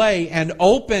made the clay and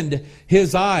opened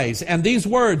his eyes. And these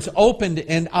words, opened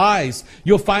and eyes,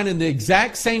 you'll find in the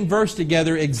exact same verse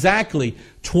together exactly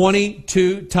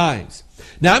 22 times.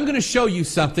 Now I'm going to show you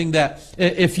something that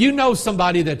if you know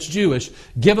somebody that's Jewish,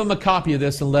 give them a copy of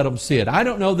this and let them see it. I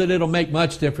don't know that it'll make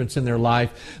much difference in their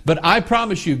life, but I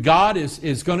promise you God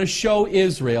is going to show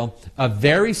Israel a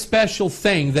very special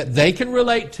thing that they can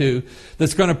relate to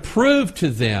that's going to prove to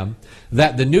them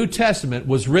that the New Testament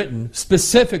was written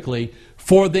specifically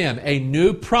for them. A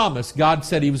new promise God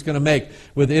said he was going to make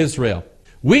with Israel.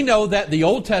 We know that the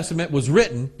Old Testament was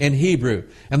written in Hebrew,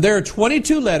 and there are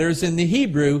 22 letters in the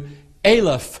Hebrew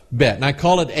Aleph Bet. And I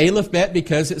call it Aleph Bet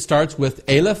because it starts with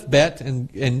Aleph Bet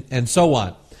and so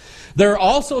on. There are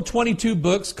also 22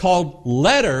 books called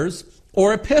letters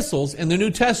or epistles in the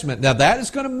New Testament. Now that is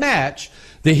going to match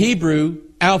the Hebrew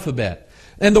alphabet.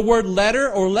 And the word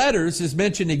letter or letters is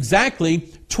mentioned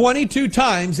exactly 22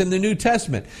 times in the New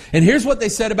Testament. And here's what they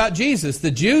said about Jesus. The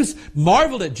Jews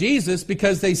marveled at Jesus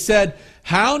because they said,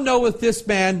 how knoweth this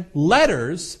man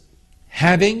letters,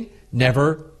 having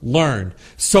never learned?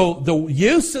 So the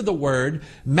use of the word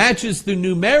matches the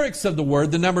numerics of the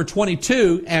word, the number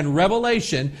 22 and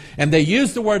Revelation. And they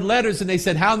used the word letters and they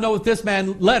said, how knoweth this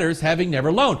man letters, having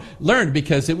never learned?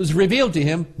 Because it was revealed to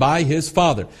him by his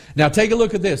Father. Now take a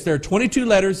look at this. There are 22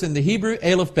 letters in the Hebrew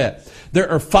Aleph Bet. There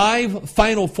are 5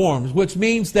 final forms, which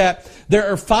means that there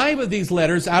are 5 of these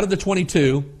letters out of the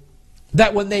 22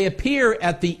 that when they appear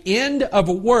at the end of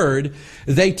a word,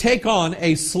 they take on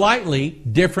a slightly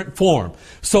different form.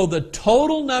 So the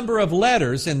total number of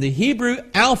letters in the Hebrew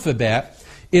alphabet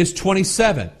is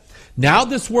 27. Now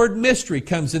this word mystery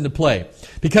comes into play,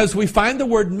 because we find the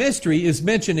word mystery is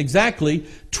mentioned exactly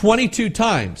 22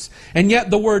 times. And yet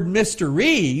the word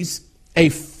mysteries,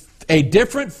 a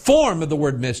different form of the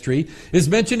word mystery, is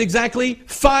mentioned exactly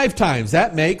 5 times.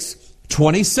 That makes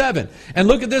 27. And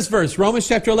look at this verse, Romans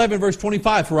chapter 11, verse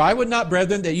 25. For I would not,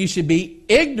 brethren, that you should be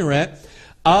ignorant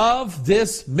of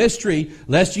this mystery,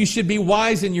 lest you should be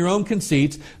wise in your own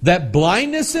conceits, that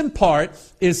blindness in part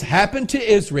is happened to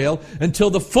Israel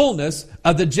until the fullness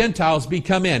of the Gentiles be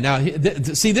come in. Now,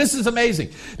 see, this is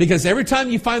amazing, because every time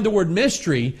you find the word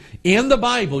mystery in the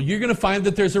Bible, you're going to find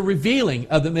that there's a revealing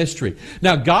of the mystery.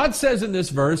 Now, God says in this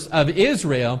verse of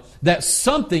Israel that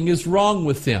something is wrong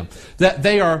with them, that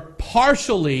they are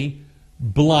partially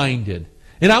blinded.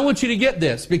 And I want you to get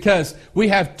this, because we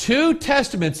have two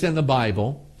testaments in the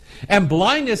Bible, and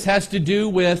blindness has to do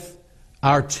with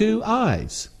our two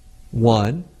eyes.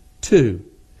 1, 2.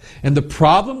 And the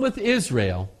problem with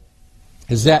Israel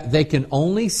is that they can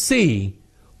only see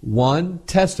one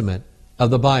testament of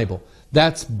the Bible.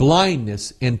 That's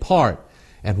blindness in part.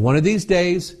 And one of these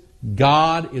days,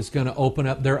 God is going to open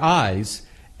up their eyes,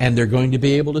 and they're going to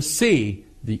be able to see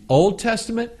the Old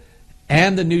Testament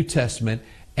and the New Testament,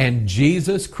 and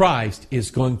Jesus Christ is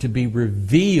going to be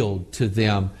revealed to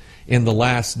them in the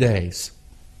last days.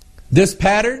 This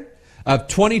pattern of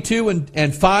 22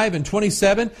 and 5 and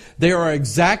 27, there are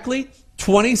exactly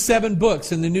 27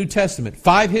 books in the New Testament,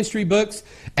 5 history books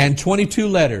and 22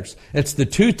 letters. It's the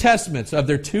two testaments of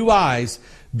their two eyes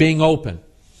being open.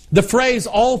 The phrase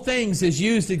all things is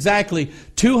used exactly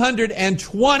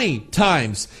 220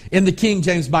 times in the King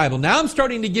James Bible. Now I'm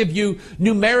starting to give you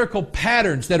numerical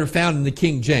patterns that are found in the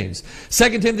King James.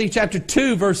 2 Timothy chapter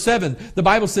 2 verse 7, the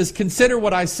Bible says, "Consider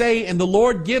what I say, and the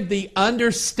Lord give thee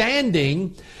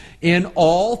understanding in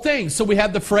all things." So we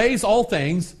have the phrase all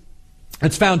things.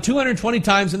 It's found 220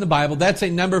 times in the Bible. That's a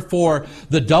number for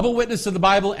the double witness of the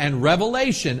Bible and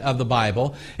revelation of the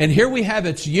Bible. And here we have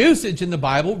its usage in the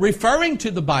Bible, referring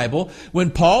to the Bible, when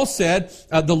Paul said,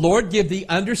 the Lord give thee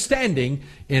understanding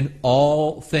in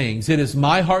all things. It is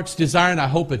my heart's desire, and I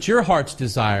hope it's your heart's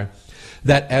desire,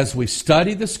 that as we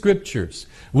study the Scriptures,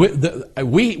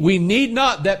 we need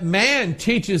not that man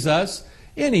teaches us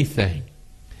anything.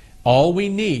 All we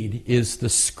need is the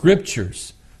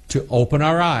Scriptures to open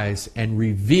our eyes and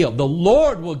reveal. The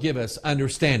Lord will give us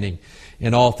understanding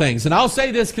in all things. And I'll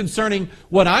say this concerning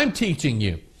what I'm teaching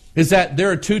you, is that there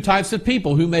are two types of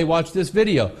people who may watch this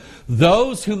video.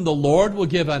 Those whom the Lord will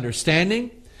give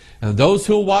understanding, and those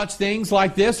who will watch things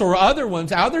like this or other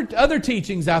ones, other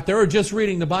teachings out there, or just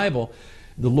reading the Bible,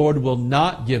 the Lord will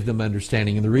not give them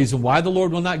understanding. And the reason why the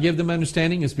Lord will not give them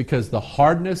understanding is because the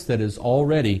hardness that is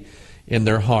already in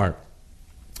their heart.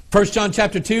 1 John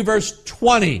chapter 2 verse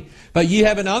 20. "But ye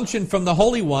have an unction from the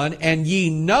Holy One, and ye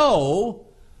know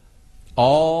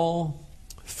all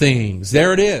things."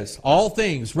 There it is. All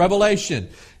things. Revelation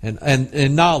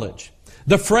and knowledge.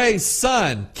 The phrase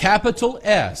Son, capital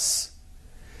S,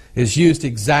 is used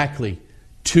exactly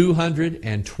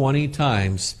 220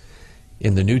 times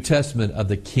in the New Testament of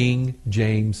the King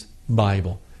James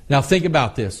Bible. Now think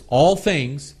about this. All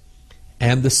things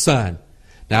and the Son.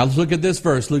 Now let's look at this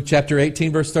verse, Luke chapter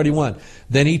 18, verse 31.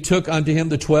 "Then he took unto him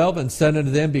the 12, and said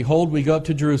unto them, Behold, we go up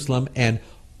to Jerusalem, and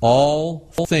all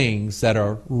things that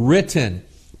are written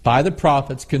by the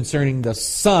prophets concerning the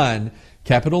Son,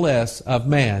 capital S, of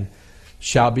man,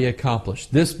 shall be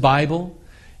accomplished." This Bible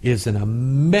is an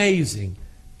amazing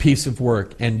piece of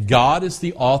work, and God is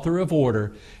the author of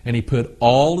order, and He put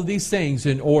all of these things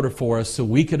in order for us so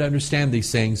we could understand these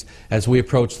things as we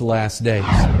approach the last days.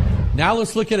 Now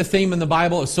let's look at a theme in the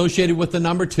Bible associated with the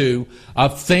number 2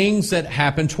 of things that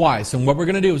happen twice. And what we're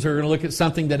going to do is we're going to look at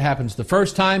something that happens the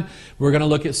first time. We're going to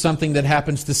look at something that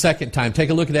happens the second time. Take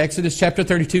a look at Exodus chapter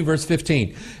 32, verse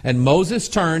 15. "And Moses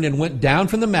turned and went down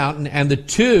from the mountain, and the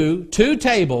two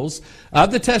tables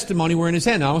of the testimony were in his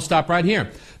hand." Now I'll stop right here.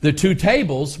 The 2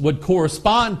 tables would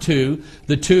correspond to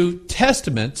the 2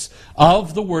 testaments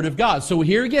of the Word of God. So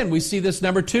here again we see this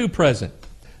number 2 present.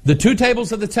 The 2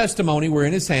 tables of the testimony were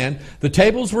in his hand. The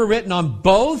tables were written on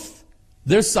both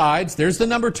their sides. There's the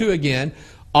number 2 again.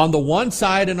 On the one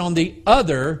side and on the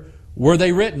other were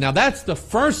they written. Now that's the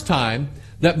first time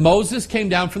that Moses came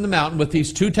down from the mountain with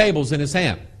these 2 tables in his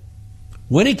hand.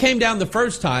 When he came down the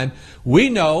first time, we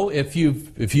know, if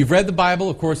you've read the Bible,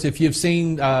 of course, if you've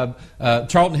seen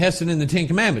Charlton Heston in the Ten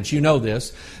Commandments, you know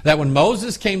this, that when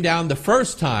Moses came down the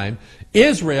first time,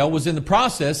 Israel was in the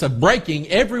process of breaking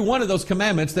every one of those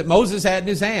commandments that Moses had in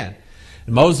his hand.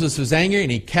 And Moses was angry, and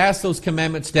he cast those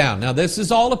commandments down. Now, this is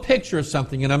all a picture of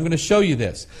something, and I'm going to show you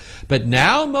this. But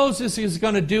now Moses is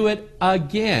going to do it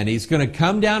again. He's going to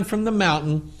come down from the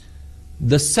mountain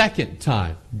the second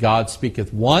time. God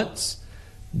speaketh once,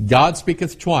 God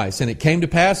speaketh twice. "And it came to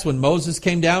pass, when Moses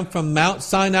came down from Mount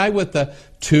Sinai with the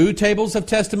 2 tables of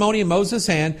testimony in Moses'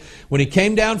 hand, when he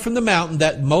came down from the mountain,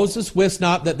 that Moses wist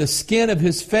not that the skin of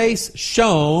his face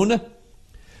shone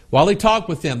while he talked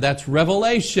with them." That's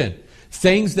revelation.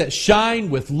 Things that shine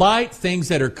with light, things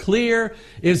that are clear,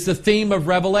 is the theme of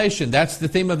Revelation. That's the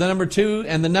theme of the number 2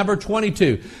 and the number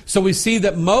 22. So we see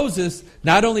that Moses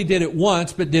not only did it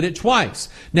once, but did it twice.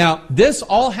 Now, this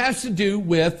all has to do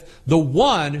with the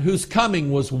one whose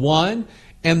coming was 1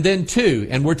 and then 2.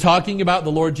 And we're talking about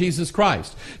the Lord Jesus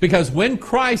Christ. Because when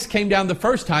Christ came down the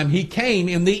first time, He came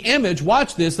in the image.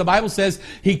 Watch this. The Bible says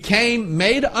He came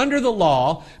made under the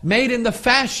law, made in the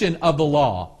fashion of the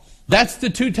law. That's the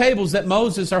 2 tables that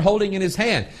Moses are holding in his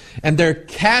hand. And they're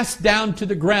cast down to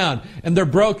the ground and they're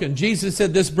broken. Jesus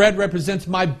said, this bread represents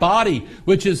my body,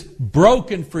 which is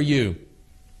broken for you.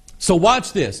 So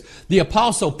watch this. The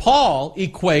Apostle Paul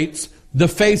equates the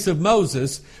face of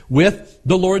Moses with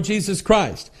the Lord Jesus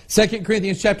Christ. 2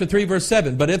 Corinthians chapter 3, verse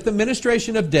 7. But if the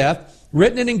ministration of death,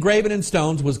 written and engraven in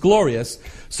stones, was glorious,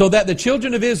 so that the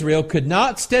children of Israel could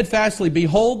not steadfastly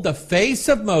behold the face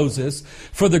of Moses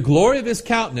for the glory of his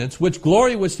countenance, which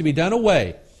glory was to be done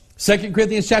away. 2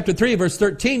 Corinthians chapter 3, verse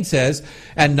 13 says,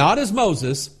 and not as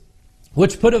Moses,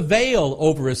 which put a veil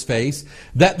over his face,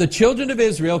 that the children of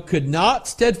Israel could not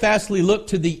steadfastly look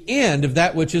to the end of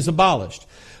that which is abolished.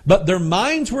 But their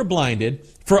minds were blinded,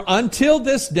 for until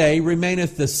this day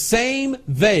remaineth the same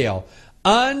veil,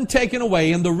 untaken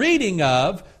away in the reading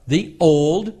of the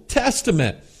Old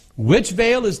Testament, which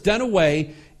veil is done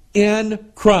away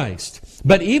in Christ.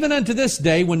 But even unto this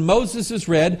day, when Moses is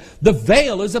read, the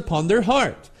veil is upon their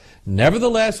heart.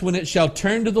 Nevertheless, when it shall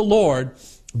turn to the Lord,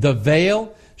 the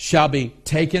veil shall be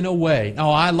taken away. Oh,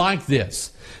 I like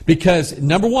this. Because,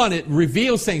 number 1, it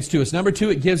reveals things to us. Number 2,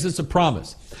 it gives us a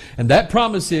promise. And that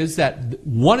promise is that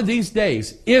one of these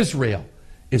days, Israel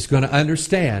is going to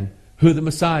understand who the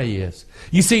Messiah is.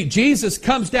 You see, Jesus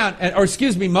comes down,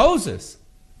 Moses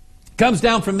comes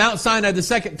down from Mount Sinai the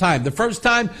second time. The first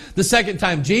time, the second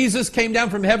time. Jesus came down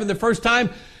from heaven the first time.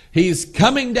 He's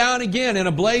coming down again in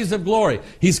a blaze of glory.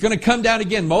 He's going to come down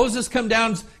again. Moses comes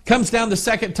down the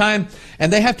second time,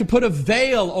 and they have to put a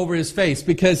veil over his face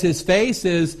because his face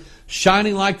is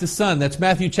shining like the sun. That's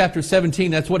Matthew chapter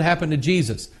 17. That's what happened to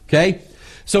Jesus. Okay?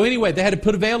 So anyway, they had to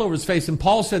put a veil over his face, and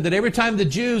Paul said that every time the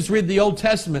Jews read the Old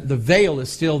Testament, the veil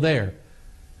is still there.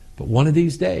 But one of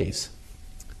these days,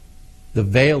 the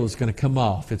veil is going to come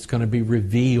off. It's going to be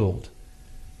revealed.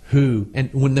 And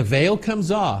when the veil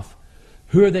comes off,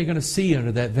 who are they going to see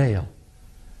under that veil?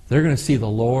 They're going to see the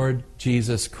Lord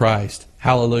Jesus Christ.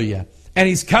 Hallelujah. And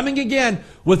He's coming again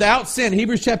without sin.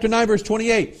 Hebrews chapter 9, verse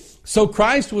 28. So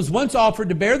Christ was once offered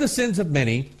to bear the sins of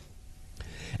many,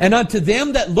 and unto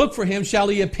them that look for Him shall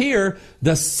He appear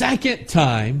the second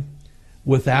time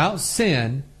without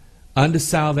sin unto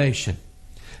salvation.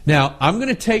 Now, I'm going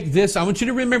to take this, I want you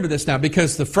to remember this now,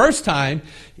 because the first time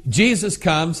Jesus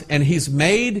comes and He's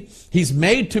made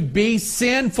to be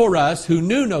sin for us who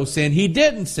knew no sin. He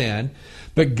didn't sin,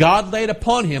 but God laid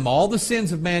upon Him all the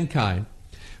sins of mankind.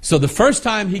 So the first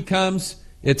time He comes,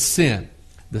 it's sin.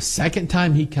 The second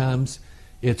time He comes,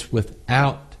 it's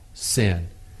without sin.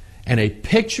 And a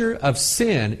picture of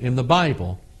sin in the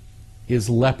Bible is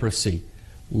leprosy.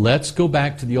 Let's go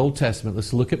back to the Old Testament.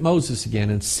 Let's look at Moses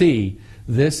again and see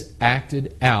this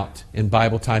acted out in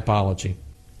Bible typology.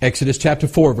 Exodus chapter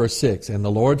 4, verse 6. And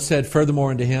the Lord said furthermore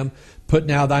unto him, Put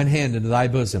now thine hand into thy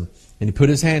bosom. And he put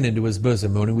his hand into his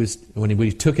bosom. When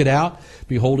he took it out,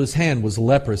 behold, his hand was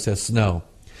leprous as snow.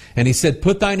 And he said,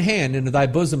 Put thine hand into thy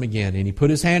bosom again. And he put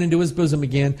his hand into his bosom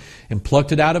again, and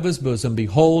plucked it out of his bosom.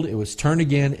 Behold, it was turned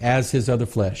again as his other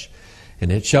flesh.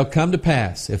 And it shall come to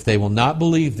pass, if they will not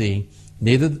believe thee,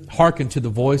 neither hearken to the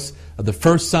voice of the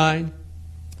first sign,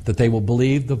 that they will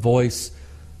believe the voice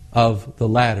of the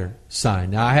latter sign.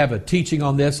 Now, I have a teaching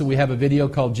on this, and we have a video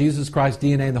called Jesus Christ,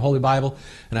 DNA in the Holy Bible,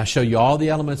 and I show you all the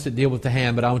elements that deal with the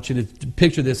hand, but I want you to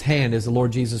picture this hand as the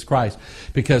Lord Jesus Christ.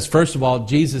 Because, first of all,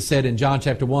 Jesus said in John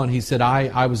chapter 1, He said,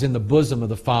 I was in the bosom of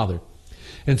the Father.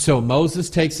 And so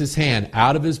Moses takes his hand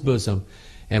out of his bosom,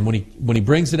 and when he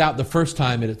brings it out the first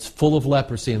time, it's full of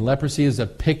leprosy, and leprosy is a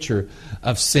picture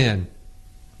of sin.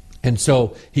 And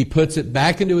so he puts it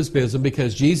back into his bosom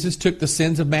because Jesus took the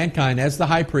sins of mankind as the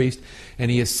high priest,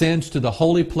 and He ascends to the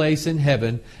holy place in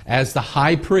heaven as the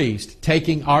high priest,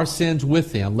 taking our sins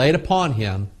with Him, laid upon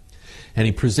Him, and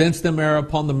He presents them there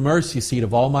upon the mercy seat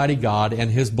of Almighty God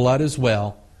and His blood as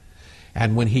well.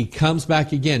 And when He comes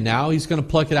back again, now He's going to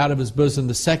pluck it out of His bosom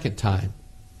the second time.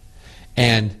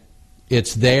 And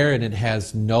it's there, and it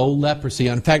has no leprosy.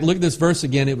 In fact, look at this verse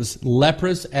again. It was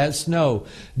leprous as snow.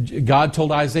 God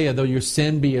told Isaiah, though your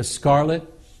sin be as scarlet,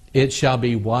 it shall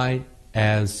be white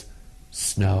as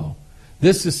snow.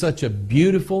 This is such a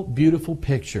beautiful, beautiful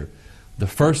picture. The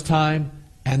first time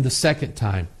and the second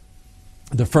time.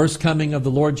 The first coming of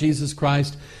the Lord Jesus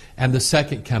Christ and the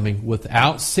second coming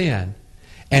without sin.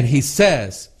 And he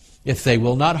says, if they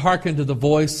will not hearken to the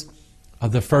voice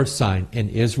of the first sign, and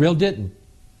Israel didn't.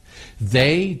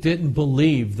 They didn't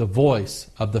believe the voice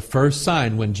of the first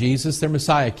sign when Jesus, their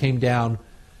Messiah, came down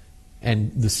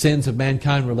and the sins of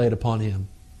mankind were laid upon him.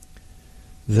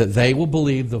 That they will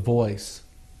believe the voice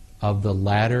of the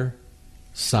latter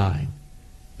sign.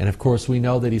 And of course we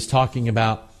know that he's talking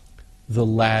about the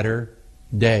latter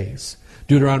days.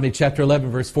 Deuteronomy chapter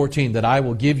 11 verse 14, that I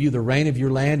will give you the rain of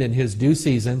your land in his due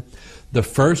season, the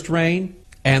first rain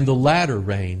and the latter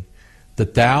rain,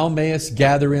 that thou mayest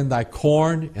gather in thy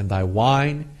corn and thy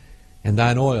wine and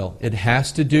thine oil. It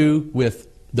has to do with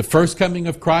the first coming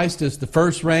of Christ is the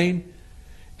first rain,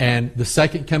 and the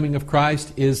second coming of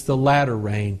Christ is the latter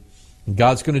rain. And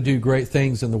God's going to do great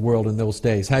things in the world in those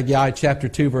days. Haggai chapter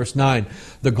 2 verse 9,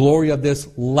 the glory of this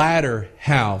latter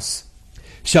house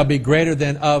shall be greater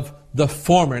than of the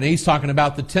former. And he's talking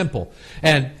about the temple.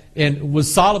 And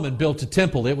was Solomon built a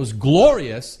temple? It was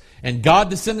glorious, and God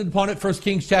descended upon it. 1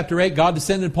 Kings chapter 8, God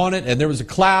descended upon it, and there was a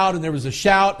cloud, and there was a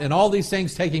shout, and all these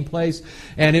things taking place,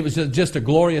 and it was just a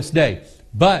glorious day.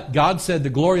 But God said the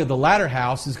glory of the latter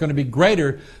house is going to be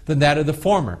greater than that of the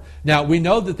former. Now, we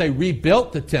know that they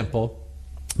rebuilt the temple,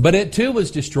 but it too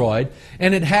was destroyed,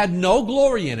 and it had no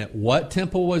glory in it. What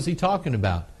temple was he talking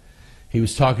about? He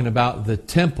was talking about the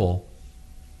temple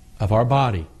of our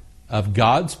body, of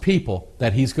God's people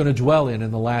that he's going to dwell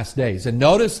in the last days. And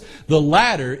notice the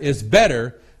latter is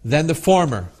better than the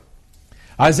former.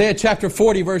 Isaiah chapter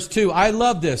 40 verse 2, I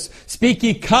love this. Speak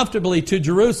ye comfortably to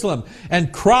Jerusalem,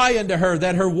 and cry unto her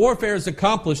that her warfare is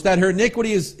accomplished, that her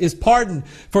iniquity is pardoned,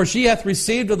 for she hath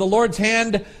received of the Lord's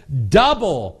hand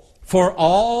double for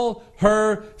all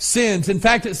her sins. In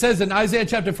fact, it says in Isaiah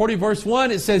chapter 40 verse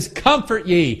 1, it says, comfort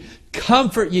ye,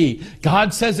 comfort ye.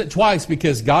 God says it twice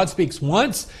because God speaks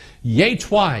once, yea,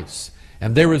 twice.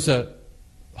 And there was a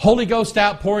Holy Ghost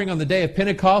outpouring on the day of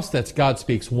Pentecost. That's God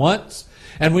speaks once.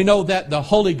 And we know that the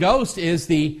Holy Ghost is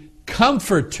the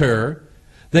comforter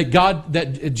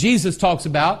that Jesus talks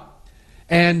about.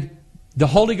 And the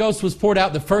Holy Ghost was poured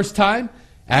out the first time.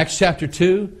 Acts chapter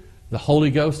 2, the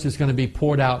Holy Ghost is going to be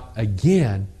poured out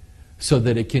again so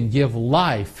that it can give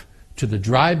life to the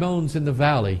dry bones in the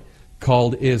valley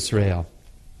called Israel.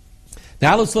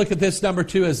 Now let's look at this number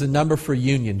 2 as a number for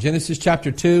union. Genesis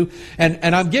chapter 2.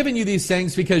 And I'm giving you these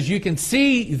things because you can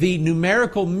see the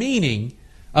numerical meaning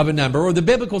of a number, or the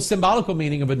biblical symbolical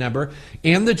meaning of a number,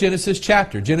 in the Genesis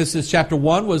chapter. Genesis chapter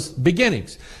 1 was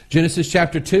beginnings. Genesis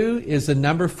chapter 2 is a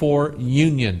number for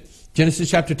union. Genesis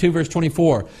chapter 2 verse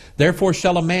 24. Therefore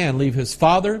shall a man leave his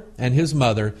father and his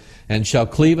mother, and shall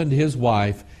cleave unto his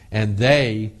wife, and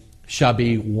they shall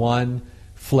be one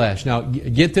flesh. Now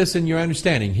get this in your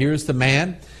understanding. Here's the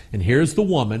man and here's the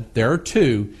woman. There are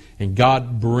two, and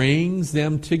God brings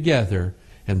them together,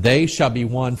 and they shall be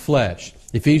one flesh.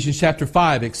 Ephesians chapter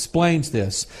 5 explains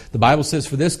this. The Bible says,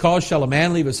 for this cause shall a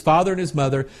man leave his father and his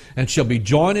mother, and shall be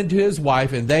joined unto his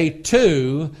wife, and they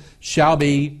two shall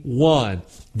be one.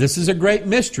 This is a great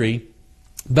mystery,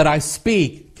 but I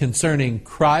speak concerning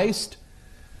Christ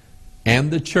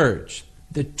and the church.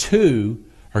 The two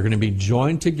are going to be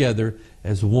joined together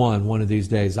as one of these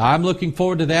days. I'm looking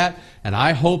forward to that, and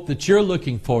I hope that you're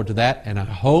looking forward to that, and I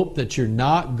hope that you're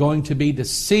not going to be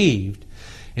deceived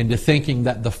into thinking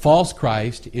that the false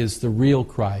Christ is the real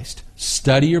Christ.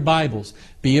 Study your Bibles.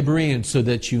 Be a Berean so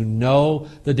that you know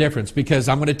the difference. Because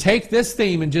I'm going to take this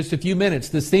theme in just a few minutes,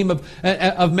 this theme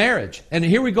of marriage. And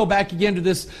here we go back again to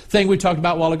this thing we talked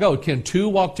about a while ago. Can two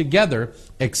walk together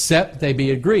except they be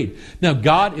agreed? Now,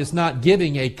 God is not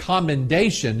giving a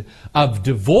commendation of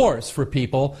divorce for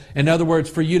people. In other words,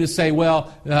 for you to say,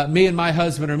 well, me and my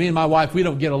husband or me and my wife, we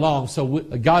don't get along, so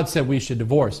God said we should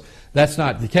divorce. That's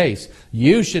not the case.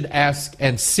 You should ask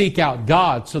and seek out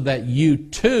God so that you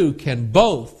too can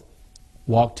both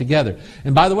walk together.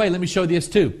 And by the way, let me show you this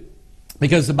too.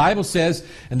 Because the Bible says,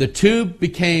 and the two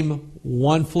became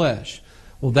one flesh.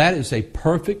 Well, that is a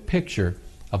perfect picture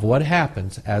of what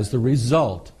happens as the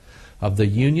result of the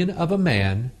union of a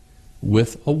man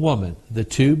with a woman. The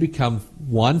two become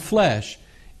one flesh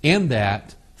in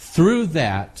that, through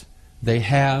that, they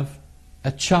have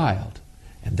a child.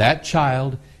 And that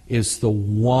child is the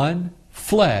one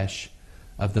flesh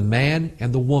of the man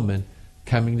and the woman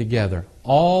coming together.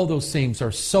 All those themes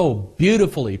are so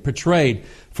beautifully portrayed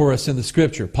for us in the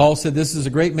Scripture. Paul said this is a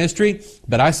great mystery,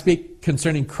 but I speak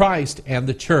concerning Christ and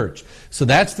the church. So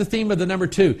that's the theme of the number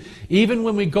 2. Even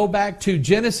when we go back to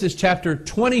Genesis chapter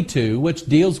 22, which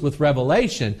deals with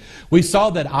Revelation, we saw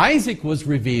that Isaac was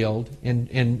revealed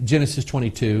in Genesis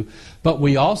 22, but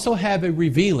we also have a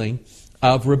revealing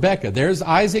of Rebekah. There's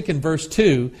Isaac in verse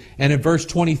 2, and in verse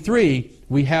 23,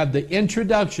 we have the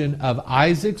introduction of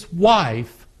Isaac's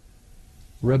wife,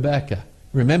 Rebekah.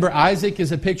 Remember, Isaac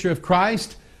is a picture of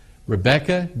Christ.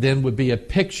 Rebekah then would be a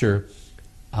picture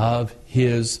of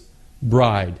his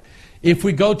bride. If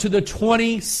we go to the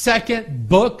 22nd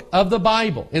book of the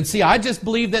Bible, and see, I just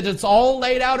believe that it's all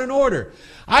laid out in order.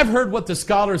 I've heard what the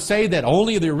scholars say, that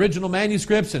only the original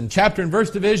manuscripts and chapter and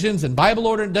verse divisions and Bible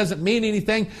order doesn't mean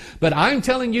anything. But I'm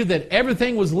telling you that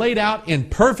everything was laid out in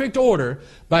perfect order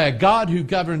by a God who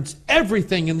governs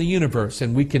everything in the universe.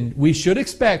 And we should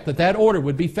expect that that order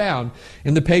would be found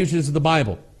in the pages of the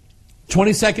Bible.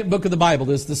 22nd book of the Bible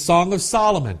is the Song of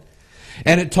Solomon.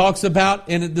 And it talks about,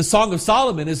 and the Song of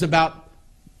Solomon is about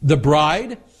the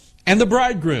bride and the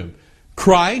bridegroom,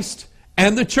 Christ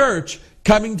and the church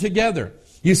coming together.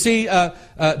 You see,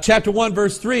 chapter 1,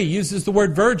 verse 3 uses the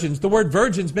word virgins. The word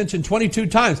virgins mentioned 22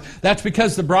 times. That's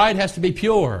because the bride has to be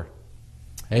pure.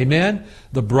 Amen?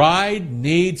 The bride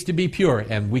needs to be pure,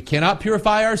 and we cannot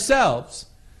purify ourselves.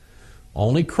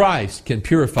 Only Christ can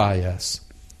purify us.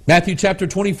 Matthew chapter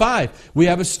 25, we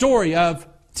have a story of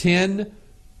 10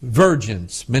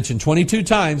 virgins, mentioned 22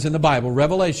 times in the Bible.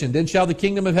 Revelation, then shall the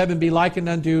kingdom of heaven be likened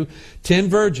unto 10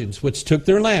 virgins, which took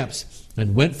their lamps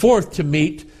and went forth to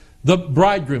meet the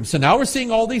bridegroom. So now we're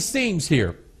seeing all these themes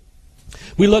here.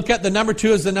 We look at the number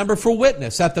 2 as the number for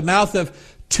witness. At the mouth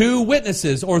of 2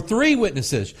 witnesses or 3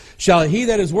 witnesses shall he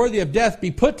that is worthy of death be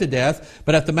put to death,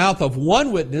 but at the mouth of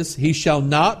 1 witness he shall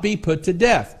not be put to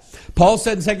death. Paul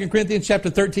said in 2 Corinthians chapter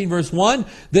 13, verse 1,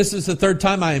 this is the 3rd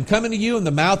time I am coming to you. In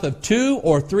the mouth of 2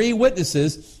 or 3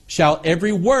 witnesses shall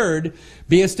every word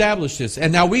be established.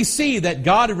 And now we see that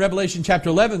God in Revelation chapter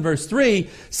 11, verse 3,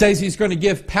 says He's going to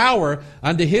give power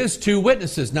unto His 2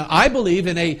 witnesses. Now I believe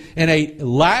in a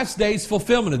last days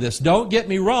fulfillment of this. Don't get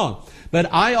me wrong.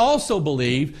 But I also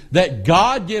believe that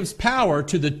God gives power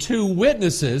to the 2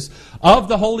 witnesses of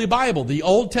the Holy Bible, the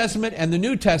Old Testament and the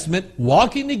New Testament,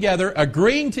 walking together,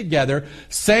 agreeing together,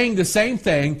 saying the same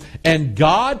thing, and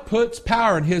God puts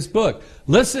power in His book.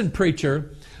 Listen,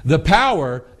 preacher, the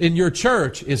power in your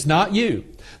church is not you.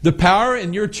 The power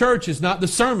in your church is not the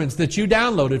sermons that you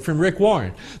downloaded from Rick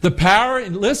Warren. The power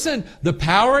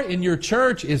in your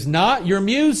church is not your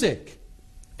music.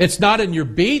 It's not in your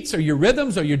beats or your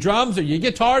rhythms or your drums or your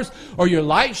guitars or your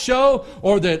light show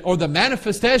or the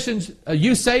manifestations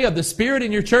you say of the Spirit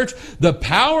in your church. The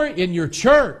power in your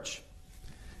church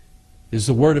is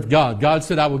the Word of God. God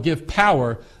said, I will give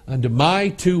power unto my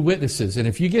 2 witnesses. And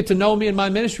if you get to know me and my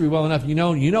ministry well enough, you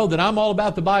know that I'm all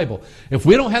about the Bible. If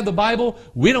we don't have the Bible,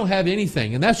 we don't have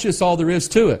anything. And that's just all there is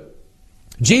to it.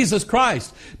 Jesus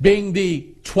Christ being the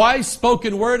twice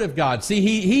spoken Word of God. See,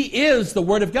 He is the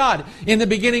Word of God. In the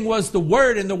beginning was the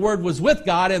Word, and the Word was with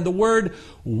God, and the Word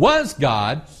was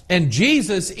God. And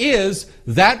Jesus is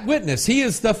that witness. He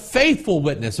is the faithful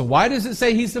witness. And why does it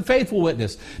say He's the faithful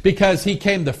witness? Because He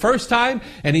came the first time,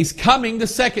 and He's coming the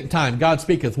second time. God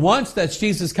speaketh once, that's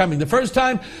Jesus coming the first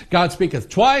time. God speaketh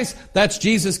twice, that's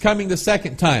Jesus coming the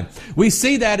second time. We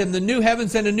see that in the new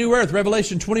heavens and a new earth.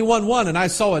 Revelation 21:1, and I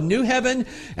saw a new heaven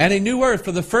and a new earth,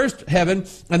 for the first heaven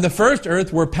and the first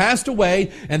earth were passed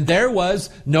away, and there was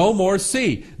no more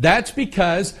sea. That's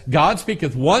because God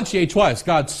speaketh once, yea, twice.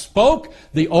 God spoke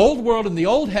the old world and the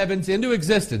old heavens into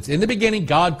existence. In the beginning,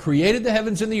 God created the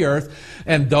heavens and the earth,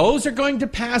 and those are going to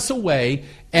pass away,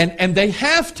 and they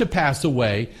have to pass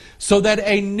away so that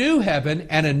a new heaven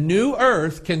and a new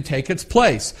earth can take its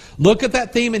place. Look at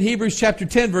that theme in Hebrews chapter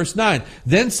 10, verse 9.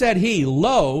 Then said he,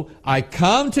 Lo, I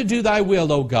come to do thy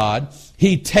will, O God.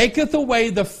 He taketh away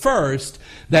the first,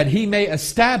 that he may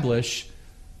establish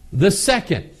the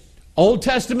second. Old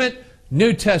Testament,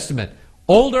 New Testament.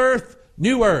 Old earth,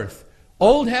 new earth.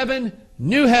 Old heaven,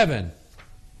 new heaven.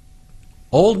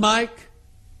 Old Mike,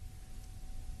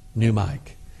 new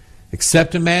Mike.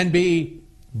 Except a man be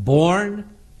born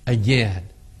again,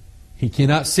 he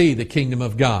cannot see the kingdom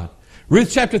of God.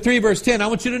 Ruth chapter 3, verse 10, I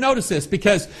want you to notice this,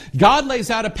 because God lays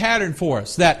out a pattern for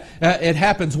us, that it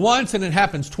happens once and it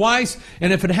happens twice,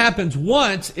 and if it happens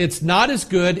once, it's not as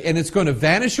good, and it's going to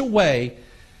vanish away,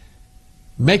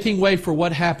 making way for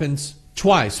what happens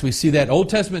twice. We see that Old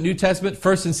Testament, New Testament,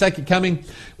 first and second coming.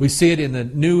 We see it in the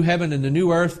new heaven and the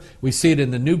new earth. We see it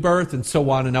in the new birth and so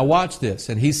on. And now watch this.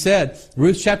 And he said,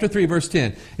 Ruth chapter 3, verse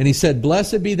 10, and he said,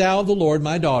 Blessed be thou of the Lord,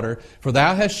 my daughter, for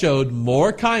thou hast showed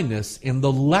more kindness in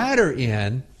the latter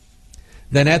end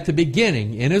than at the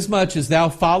beginning, inasmuch as thou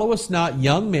followest not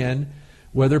young men,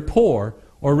 whether poor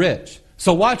or rich.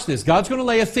 So watch this. God's going to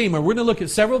lay a theme, and we're going to look at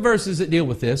several verses that deal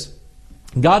with this.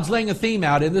 God's laying a theme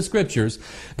out in the Scriptures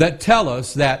that tell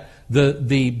us that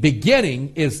the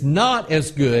beginning is not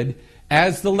as good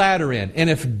as the latter end. And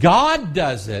if God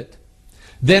does it,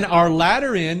 then our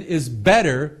latter end is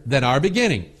better than our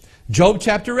beginning. Job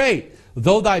chapter 8.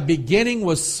 Though thy beginning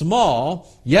was small,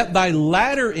 yet thy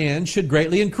latter end should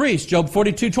greatly increase. Job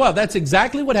 42:12. That's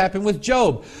exactly what happened with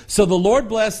Job. So the Lord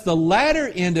blessed the latter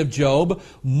end of Job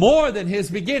more than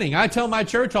his beginning. I tell my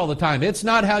church all the time, it's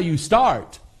not how you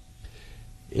start,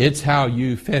 it's how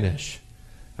you finish.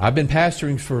 I've been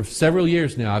pastoring for several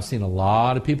years now. I've seen a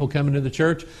lot of people come into the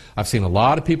church. I've seen a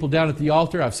lot of people down at the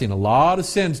altar. I've seen a lot of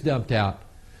sins dumped out.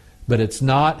 But it's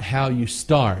not how you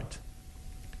start.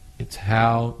 It's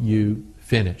how you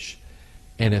finish.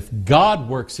 And if God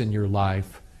works in your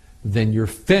life, then your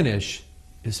finish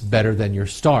is better than your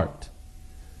start.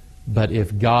 But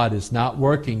if God is not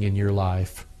working in your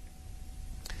life,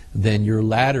 then your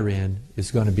latter end is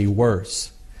going to be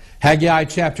worse. Haggai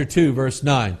chapter 2, verse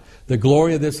 9. The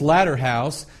glory of this latter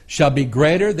house shall be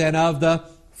greater than of the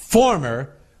former,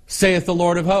 saith the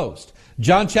Lord of hosts.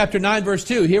 John chapter 9, verse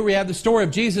 2. Here we have the story of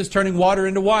Jesus turning water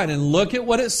into wine. And look at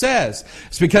what it says.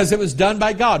 It's because it was done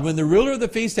by God. When the ruler of the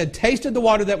feast had tasted the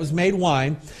water that was made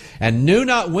wine, and knew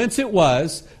not whence it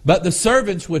was, but the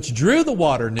servants which drew the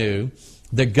water knew,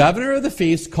 the governor of the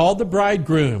feast called the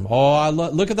bridegroom. Oh,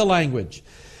 look at the language.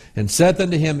 And saith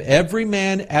unto him, every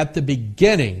man at the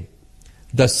beginning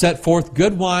doth set forth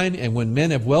good wine, and when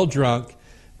men have well drunk,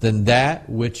 then that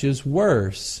which is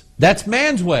worse. That's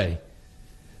man's way.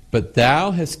 But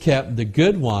thou hast kept the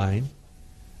good wine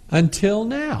until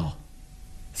now.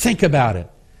 Think about it.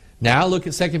 Now look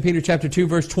at 2 Peter chapter 2,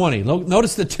 verse 20.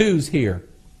 Notice the twos here.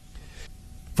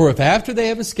 For if after they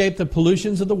have escaped the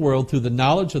pollutions of the world through the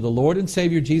knowledge of the Lord and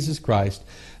Savior Jesus Christ,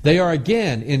 they are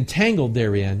again entangled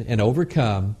therein and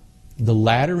overcome, the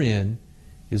latter end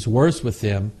is worse with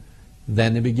them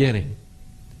than the beginning.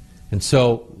 And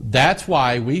so that's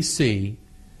why we see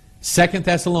 2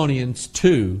 Thessalonians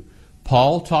 2,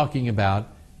 Paul talking about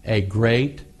a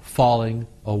great falling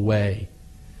away.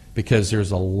 Because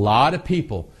there's a lot of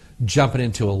people jumping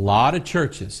into a lot of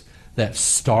churches that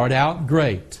start out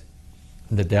great.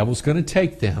 And the devil's going to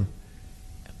take them.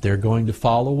 They're going to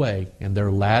fall away. And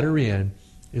their latter end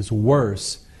is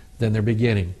worse than their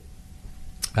beginning.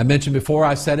 I mentioned before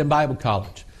I sat in Bible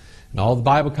college. And all the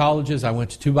Bible colleges, I went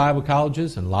to 2 Bible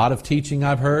colleges, and a lot of teaching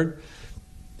I've heard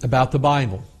about the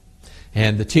Bible.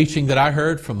 And the teaching that I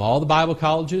heard from all the Bible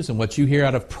colleges, and what you hear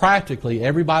out of practically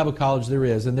every Bible college there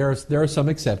is, and there are some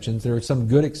exceptions, there are some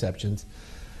good exceptions,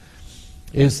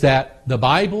 is that the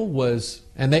Bible was,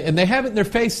 and they have it in their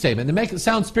faith statement, they make it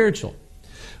sound spiritual.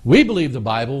 We believe the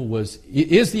Bible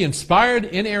is the inspired,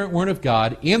 inerrant Word of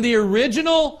God in the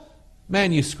original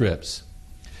manuscripts.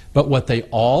 But what they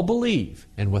all believe,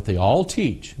 and what they all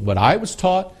teach, what I was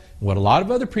taught, and what a lot of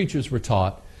other preachers were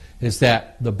taught, is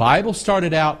that the Bible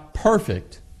started out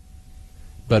perfect,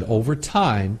 but over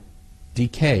time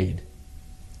decayed.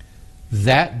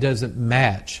 That doesn't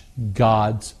match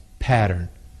God's pattern.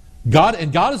 God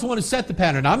is the one who set the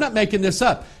pattern. I'm not making this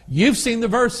up. You've seen the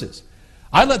verses.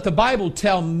 I let the Bible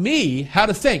tell me how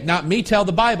to think, not me tell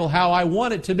the Bible how I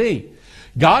want it to be.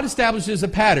 God establishes a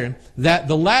pattern that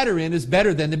the latter end is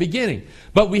better than the beginning.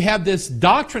 But we have this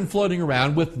doctrine floating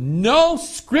around with no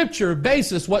scripture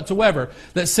basis whatsoever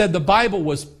that said the Bible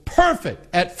was perfect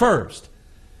at first.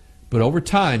 But over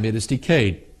time it has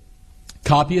decayed.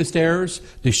 Copyist errors,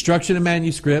 destruction of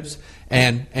manuscripts,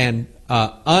 and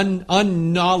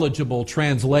unknowledgeable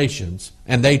translations.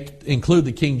 And they include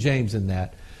the King James in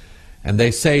that. And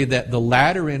they say that the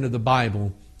latter end of the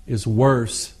Bible is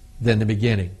worse than the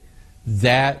beginning.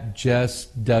 That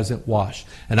just doesn't wash.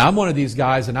 And I'm one of these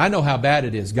guys, and I know how bad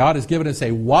it is. God has given us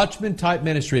a watchman-type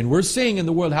ministry, and we're seeing in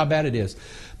the world how bad it is.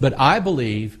 But I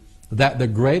believe that the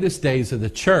greatest days of the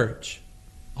church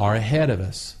are ahead of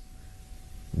us,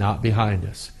 not behind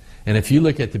us. And if you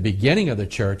look at the beginning of the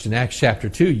church in Acts chapter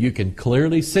 2, you can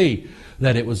clearly see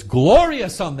that it was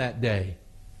glorious on that day.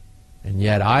 And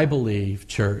yet I believe,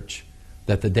 church,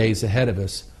 that the days ahead of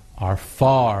us are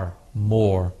far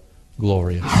more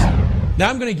glorious. Now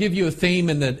I'm going to give you a theme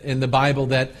in the Bible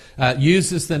that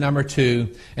uses the number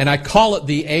 2, and I call it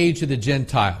the age of the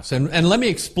Gentiles. And let me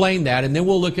explain that, and then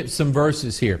we'll look at some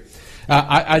verses here.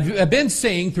 I've been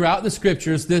seeing throughout the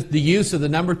Scriptures the use of the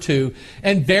number 2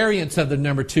 and variants of the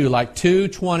number 2, like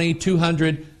 220,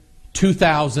 200,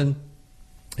 2,000,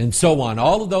 and so on.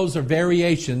 All of those are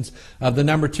variations of the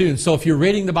number 2. And so if you're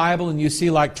reading the Bible and you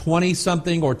see like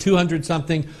 20-something or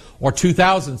 200-something or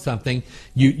 2,000-something,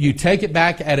 you take it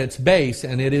back at its base,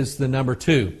 and it is the number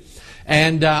 2.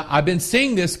 And I've been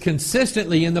seeing this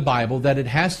consistently in the Bible, that it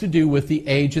has to do with the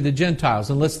age of the Gentiles.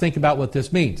 And let's think about what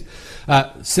this means.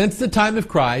 Since the time of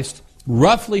Christ,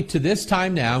 roughly to this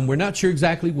time now, and we're not sure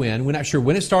exactly when, we're not sure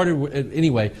when it started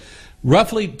anyway,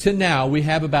 roughly to now we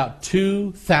have about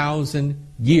 2,000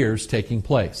 years taking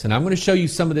place. And I'm going to show you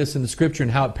some of this in the Scripture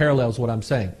and how it parallels what I'm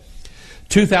saying.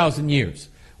 2,000 years.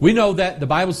 We know that the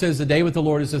Bible says the day with the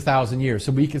Lord is 1,000 years.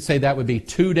 So we could say that would be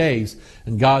 2 days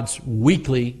in God's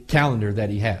weekly calendar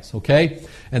that He has. Okay?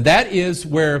 And that is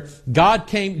where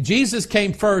Jesus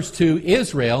came first to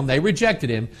Israel, and they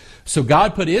rejected Him. So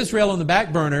God put Israel on the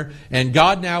back burner, and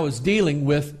God now is dealing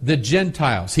with the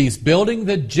Gentiles. He's building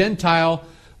the Gentile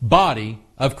body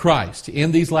of Christ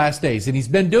in these last days. And He's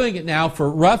been doing it now for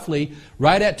roughly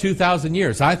right at 2,000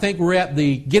 years. I think we're at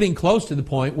getting close to the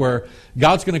point where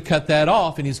God's going to cut that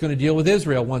off and He's going to deal with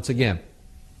Israel once again.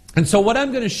 And so what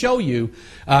I'm going to show you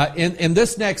in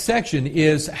this next section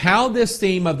is how this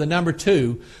theme of the number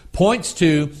 2 points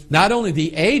to not only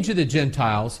the age of the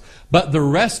Gentiles, but the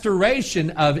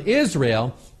restoration of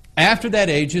Israel after that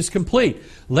age is complete.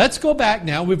 Let's go back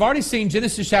now. We've already seen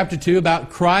Genesis chapter 2 about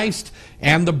Christ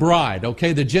and the bride,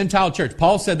 okay, the Gentile church.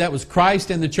 Paul said that was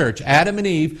Christ and the church. Adam and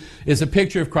Eve is a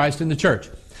picture of Christ and the church.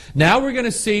 Now we're going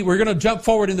to jump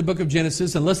forward in the book of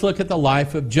Genesis, and let's look at the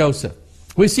life of Joseph.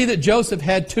 We see that Joseph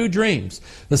had 2 dreams,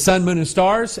 the sun, moon, and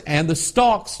stars, and the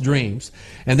stalks dreams.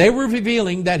 And they were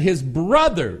revealing that his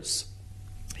brothers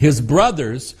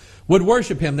would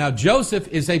worship him. Now, Joseph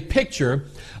is a picture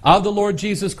of the Lord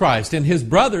Jesus Christ, and his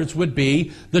brothers would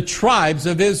be the tribes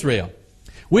of Israel.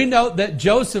 We note that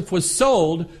Joseph was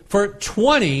sold for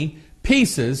 20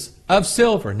 pieces of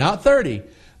silver, not 30,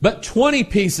 but 20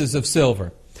 pieces of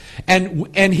silver.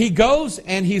 And he goes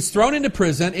and he's thrown into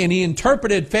prison, and he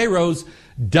interpreted Pharaoh's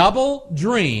double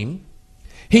dream.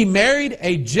 He married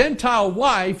a Gentile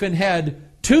wife and had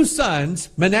 2 sons,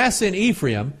 Manasseh and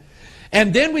Ephraim.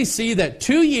 And then we see that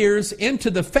 2 years into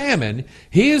the famine,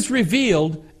 he is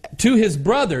revealed to his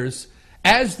brothers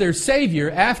as their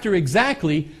Savior after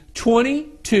exactly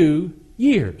 22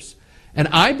 years. And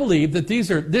I believe that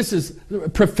this is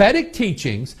prophetic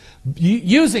teachings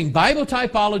using Bible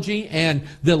typology and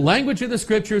the language of the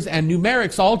Scriptures and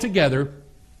numerics all together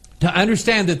to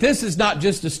understand that this is not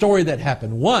just a story that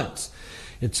happened once.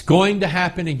 It's going to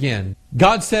happen again.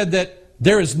 God said that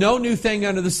there is no new thing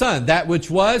under the sun. That which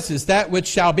was is that which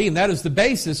shall be. And that is the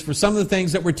basis for some of the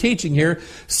things that we're teaching here,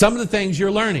 some of the things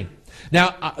you're learning.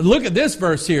 Now, look at this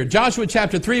verse here, Joshua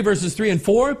chapter 3, verses 3 and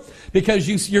 4,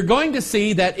 because you're going to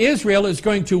see that Israel is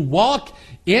going to walk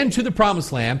into the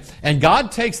promised land, and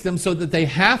God takes them so that they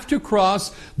have to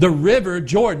cross the river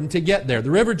Jordan to get there.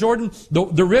 The river Jordan,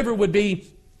 the river would be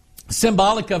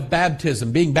symbolic of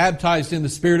baptism, being baptized in the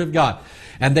Spirit of God.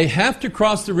 And they have to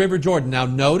cross the river Jordan. Now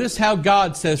notice how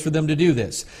God says for them to do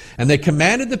this. And they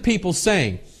commanded the people,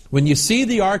 saying, when you see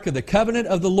the ark of the covenant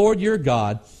of the Lord your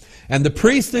God, and the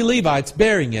priestly Levites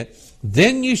bearing it,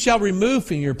 then you shall remove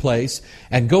from your place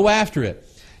and go after it.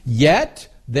 Yet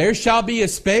there shall be a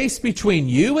space between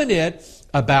you and it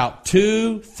about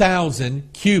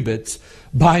 2,000 cubits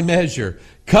by measure.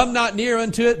 Come not near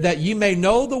unto it, that ye may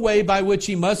know the way by which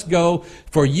ye must go,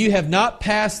 for you have not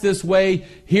passed this way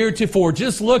heretofore.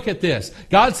 Just look at this.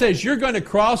 God says you're going to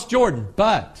cross Jordan,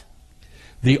 but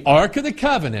the Ark of the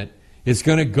Covenant is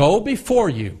going to go before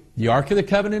you. The Ark of the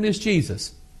Covenant is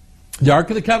Jesus. The Ark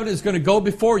of the Covenant is going to go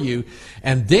before you,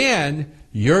 and then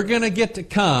you're going to get to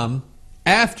come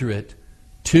after it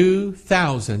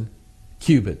 2,000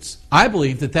 cubits. I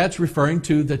believe that that's referring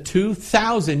to the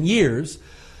 2,000 years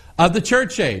of the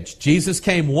church age. Jesus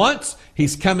came once,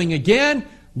 He's coming again,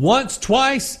 once,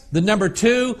 twice, the number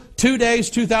 2, 2 days,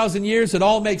 2,000 years, it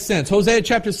all makes sense. Hosea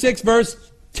chapter 6,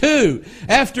 verse 2.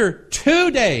 After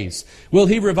 2 days will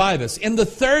He revive us. In the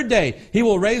 3rd day He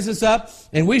will raise us up,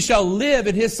 and we shall live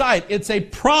in His sight. It's a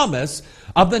promise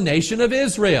of the nation of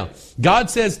Israel. God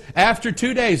says after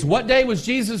 2 days. What day was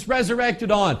Jesus resurrected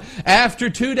on? After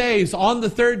 2 days, on the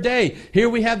 3rd day. Here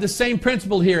we have the same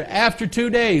principle here. After 2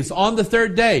 days, on the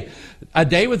 3rd day. A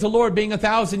day with the Lord being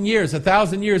 1,000 years.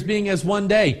 1,000 years being as 1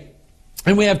 day.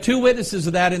 And we have 2 witnesses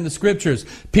of that in the Scriptures.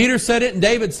 Peter said it and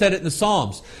David said it in the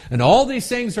Psalms. And all these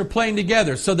things are playing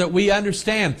together so that we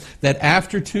understand that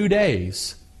after 2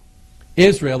 days,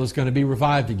 Israel is going to be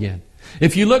revived again.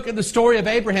 If you look at the story of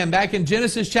Abraham back in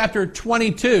Genesis chapter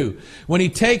 22, when he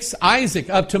takes Isaac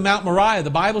up to Mount Moriah, the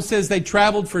Bible says they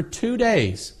traveled for 2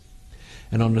 days.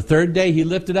 And on the 3rd day he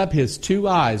lifted up his 2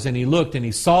 eyes and he looked and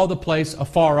he saw the place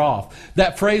afar off.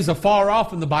 That phrase afar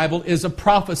off in the Bible is a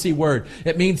prophecy word.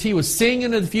 It means he was seeing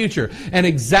into the future. And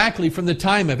exactly from the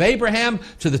time of Abraham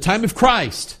to the time of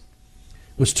Christ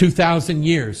was 2,000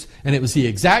 years. And it was the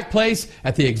exact place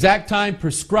at the exact time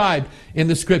prescribed in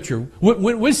the Scripture.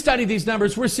 When we study these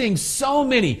numbers, we're seeing so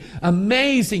many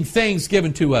amazing things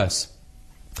given to us.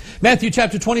 Matthew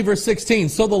chapter 20, verse 16.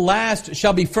 So the last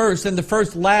shall be first, and the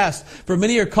first last. For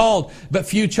many are called, but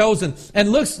few chosen. And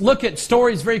look at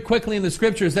stories very quickly in the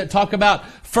Scriptures that talk about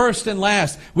first and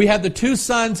last. We have the two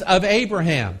sons of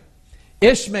Abraham,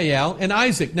 Ishmael and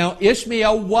Isaac. Now,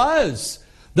 Ishmael was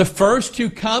the first to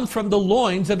come from the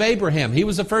loins of Abraham. He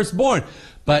was the firstborn.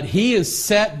 But he is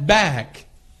set back,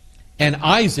 and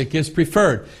Isaac is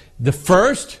preferred. The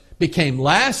first became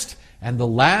last, and the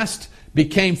last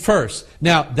became first.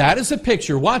 Now, that is a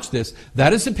picture, watch this,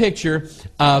 that is a picture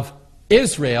of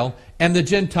Israel and the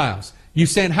Gentiles. You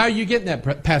saying, how are you getting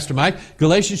that, Pastor Mike?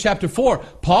 Galatians chapter 4,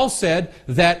 Paul said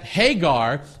that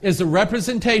Haggard is a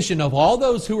representation of all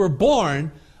those who were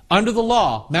born under the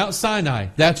law, Mount Sinai.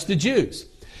 That's the Jews.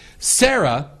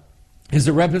 Sarah is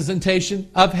a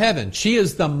representation of heaven. She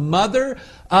is the mother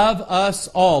of us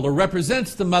all, or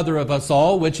represents the mother of us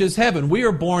all, which is heaven. We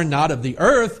are born not of the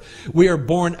earth. We are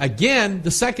born again,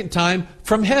 the second time,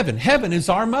 from heaven. Heaven is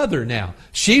our mother now.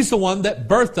 She's the one that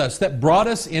birthed us, that brought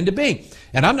us into being.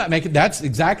 And I'm not making, that's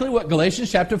exactly what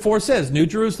Galatians chapter 4 says. New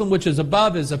Jerusalem, which is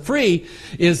above, is a free,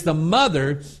 is the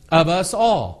mother of us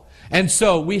all. And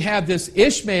so we have this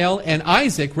Ishmael and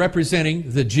Isaac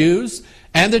representing the Jews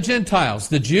and the Gentiles.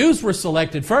 The Jews were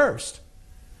selected first,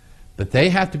 but they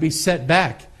have to be set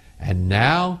back. And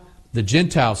now the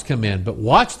Gentiles come in. But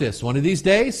watch this. One of these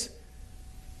days,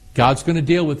 God's going to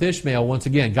deal with Ishmael once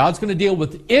again. God's going to deal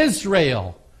with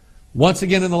Israel once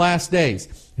again in the last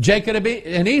days. Jacob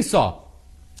and Esau.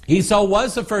 Esau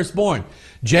was the firstborn.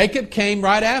 Jacob came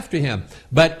right after him.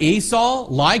 But Esau,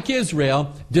 like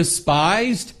Israel,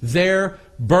 despised their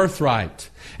birthright.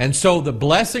 And so the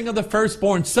blessing of the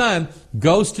firstborn son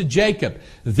goes to Jacob.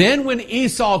 Then when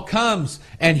Esau comes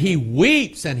and he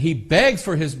weeps and he begs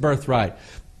for his birthright,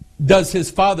 does his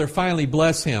father finally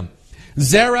bless him?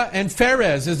 Zerah and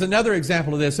Pharez is another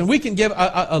example of this. And we can give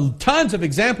tons of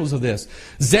examples of this.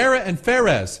 Zerah and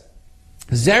Pharez.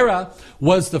 Zerah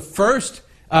was the first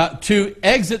to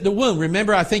exit the womb.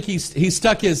 Remember, I think he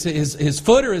stuck his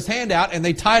foot or his hand out and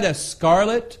they tied a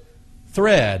scarlet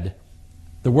thread.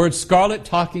 The word scarlet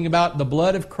talking about the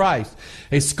blood of Christ.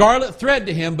 A scarlet thread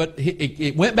to him, but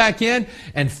it went back in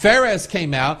and Pharez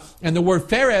came out. And the word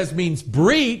Pharez means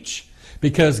breach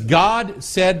because God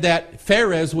said that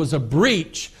Pharez was a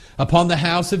breach upon the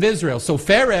house of Israel. So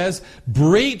Pharez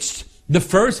breached the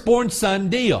firstborn son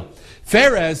deal.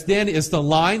 Pharez then is the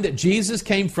line that Jesus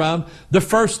came from the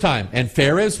first time. And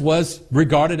Pharez was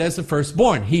regarded as the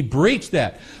firstborn. He breached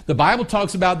that. The Bible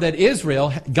talks about that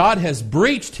Israel, God has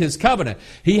breached His covenant.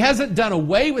 He hasn't done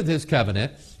away with His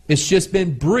covenant. It's just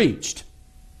been breached.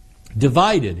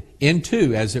 Divided in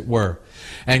two, as it were.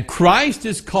 And Christ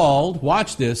is called,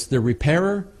 watch this, the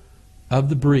repairer of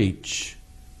the breach.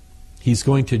 He's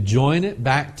going to join it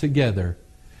back together.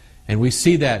 And we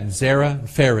see that in Zerah and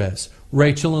Pharez.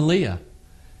 Rachel and Leah.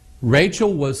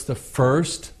 Rachel was the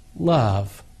first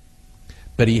love,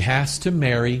 but he has to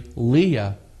marry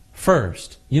Leah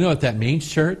first. You know what that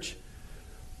means, church?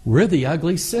 We're the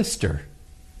ugly sister.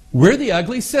 We're the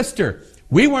ugly sister.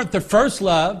 We weren't the first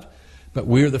loved, but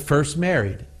we were the first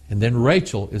married. And then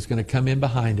Rachel is going to come in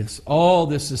behind us. Oh,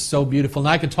 this is so beautiful. And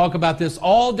I could talk about this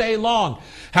all day long.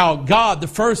 How God, the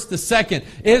first, the second,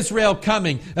 Israel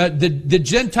coming, the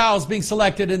Gentiles being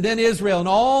selected, and then Israel, and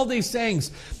all these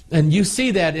things. And you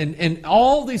see that in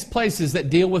all these places that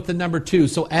deal with the number 2.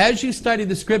 So as you study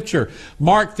the Scripture,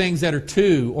 mark things that are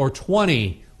 2 or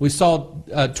 20. We saw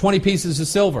 20 pieces of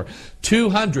silver.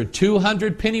 200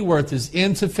 pennyworth is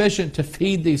insufficient to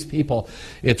feed these people.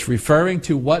 It's referring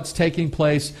to what's taking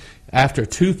place after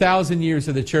 2,000 years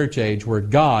of the church age where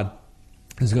God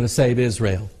is going to save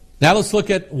Israel. Now let's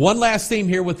look at one last theme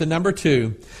here with the number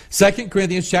 2. 2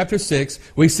 Corinthians chapter 6,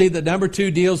 we see that number 2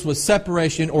 deals with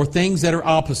separation or things that are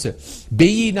opposite. Be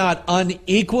ye not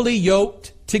unequally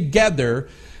yoked together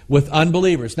with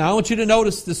unbelievers. Now I want you to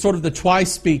notice the sort of the twice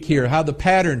speak here, how the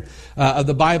pattern of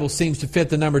the Bible seems to fit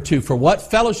the number 2. For what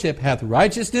fellowship hath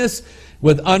righteousness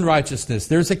with unrighteousness?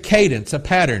 There's a cadence, a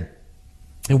pattern.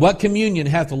 And what communion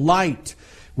hath light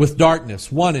with darkness?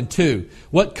 1 and 2.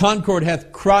 What concord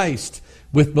hath Christ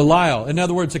with Belial? In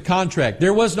other words, a contract.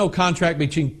 There was no contract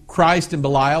between Christ and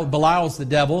Belial. Belial's the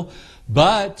devil.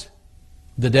 But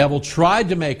the devil tried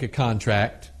to make a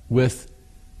contract with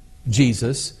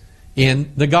Jesus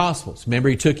in the Gospels. Remember,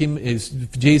 he took him,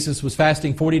 Jesus was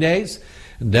fasting 40 days.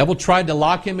 And the devil tried to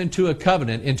lock him into a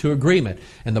covenant, into agreement.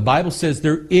 And the Bible says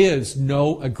there is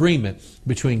no agreement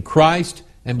between Christ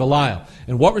and Belial.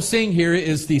 And what we're seeing here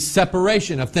is the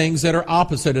separation of things that are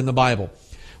opposite in the Bible.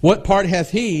 What part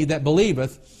hath he that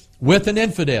believeth with an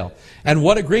infidel? And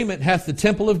what agreement hath the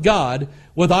temple of God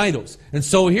with idols? And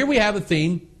so here we have a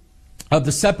theme of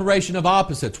the separation of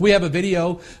opposites. We have a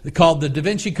video called The Da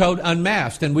Vinci Code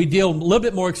Unmasked, and we deal a little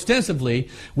bit more extensively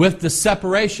with the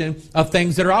separation of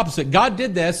things that are opposite. God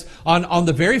did this on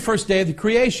the very first day of the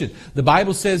creation. The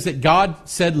Bible says that God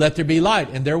said, "Let there be light,"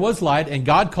 and there was light, and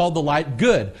God called the light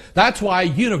good. That's why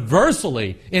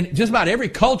universally, in just about every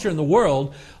culture in the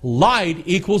world, light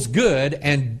equals good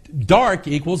and dark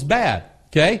equals bad.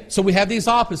 Okay? So we have these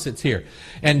opposites here.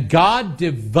 And God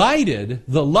divided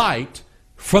the light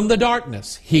from the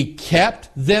darkness. He kept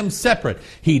them separate.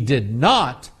 He did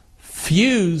not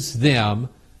fuse them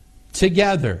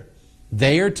together.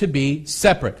 They are to be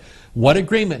separate. What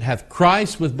agreement hath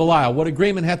Christ with Belial? What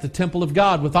agreement hath the temple of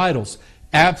God with idols?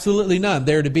 Absolutely none.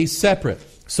 They are to be separate.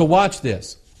 So watch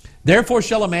this. Therefore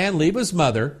shall a man leave his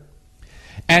mother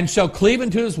and shall cleave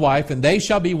unto his wife, and they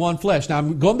shall be one flesh. Now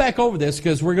I'm going back over this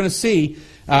because we're going to see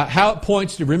how it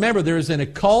points to. Remember, there is an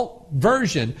occult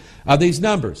version of these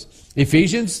numbers.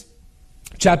 Ephesians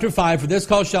chapter 5, for this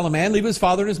cause shall a man leave his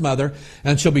father and his mother,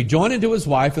 and shall be joined unto his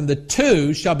wife, and the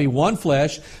two shall be one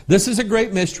flesh. This is a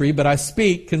great mystery, but I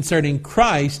speak concerning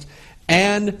Christ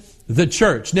and the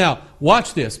church. Now,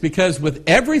 watch this, because with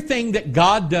everything that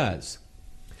God does,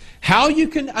 how you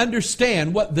can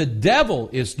understand what the devil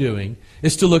is doing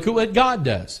is to look at what God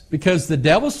does. Because the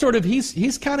devil's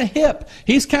he's kind of hip.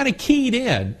 He's kind of keyed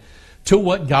in to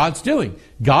what God's doing.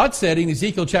 God said in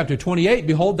Ezekiel chapter 28,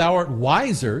 "Behold, thou art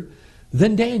wiser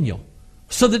than Daniel."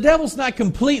 So the devil's not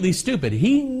completely stupid.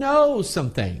 He knows some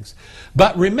things.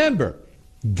 But remember,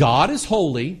 God is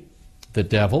holy, the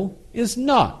devil is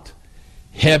not.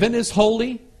 Heaven is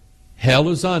holy, hell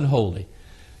is unholy.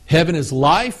 Heaven is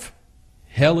life,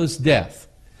 hell is death.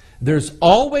 There's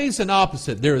always an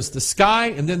opposite. There is the sky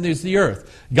and then there's the earth.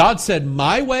 God said,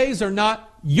 "My ways are not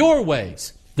your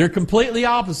ways." They're completely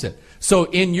opposite. So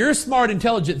in your smart,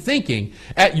 intelligent thinking,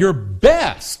 at your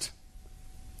best,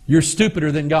 you're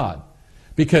stupider than God.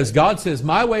 Because God says,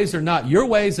 "My ways are not your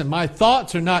ways, and my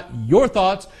thoughts are not your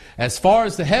thoughts. As far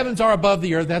as the heavens are above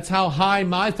the earth, that's how high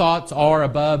my thoughts are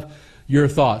above your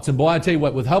thoughts." And boy, I tell you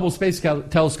what, with Hubble Space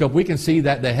Telescope, we can see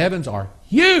that the heavens are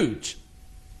huge.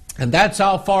 And that's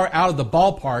how far out of the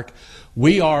ballpark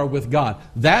we are with God.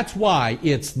 That's why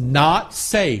it's not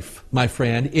safe, my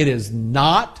friend. It is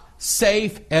not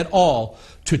safe at all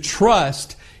to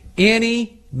trust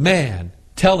any man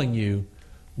telling you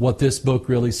what this book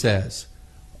really says.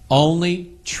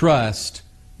 Only trust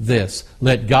this.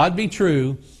 Let God be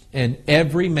true and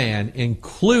every man,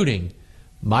 including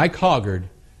Mike Hoggard,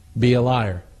 be a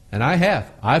liar. And I have.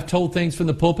 I've told things from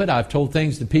the pulpit. I've told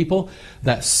things to people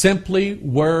that simply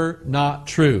were not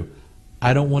true.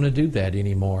 I don't want to do that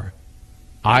anymore.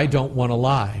 I don't want to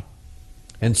lie.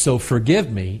 And so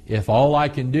forgive me if all I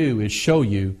can do is show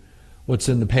you what's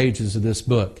in the pages of this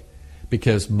book.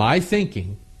 Because my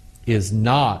thinking is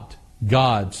not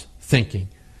God's thinking.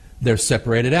 They're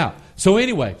separated out. So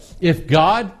anyway, if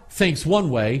God thinks one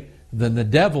way, then the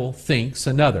devil thinks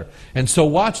another. And so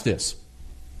watch this.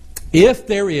 If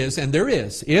there is, and there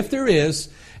is, if there is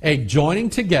a joining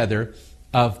together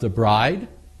of the bride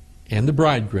and the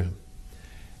bridegroom,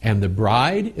 and the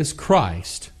bride is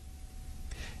Christ,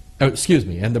 and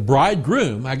the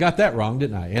bridegroom, I got that wrong,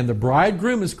 didn't I? And the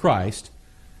bridegroom is Christ,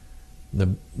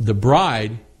 the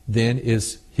bride then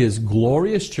is His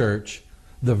glorious church,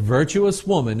 the virtuous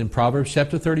woman in Proverbs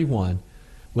chapter 31,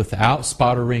 without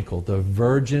spot or wrinkle, the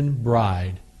virgin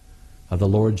bride of the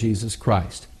Lord Jesus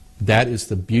Christ. That is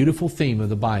the beautiful theme of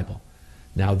the Bible.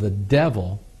 Now the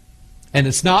devil, and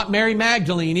it's not Mary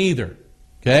Magdalene either,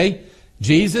 okay?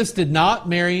 Jesus did not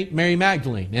marry Mary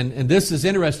Magdalene. And this is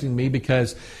interesting to me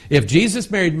because if Jesus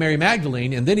married Mary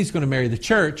Magdalene and then he's going to marry the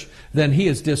church, then he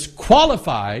is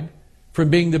disqualified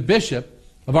from being the bishop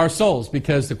of our souls,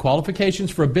 because the qualifications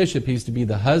for a bishop, he's to be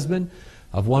the husband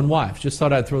of one wife. Just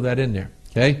thought I'd throw that in there,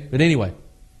 okay? But anyway,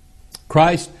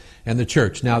 Christ and the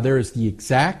church. Now there is the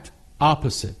exact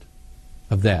opposite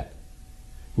of that.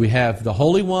 We have the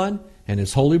Holy One and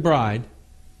His holy bride.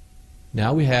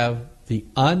 Now we have the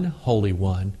unholy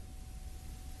one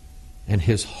and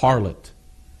his harlot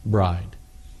bride.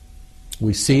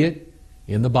 We see it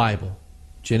in the Bible.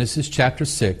 Genesis chapter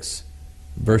 6,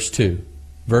 verse 2.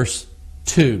 Verse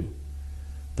 2.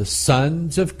 The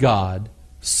sons of God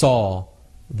saw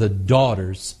the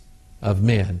daughters of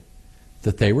men,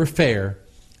 that they were fair,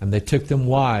 and they took them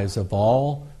wives of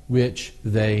all which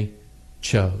they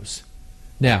chose.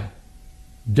 Now,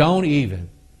 don't even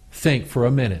think for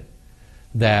a minute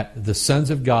that the sons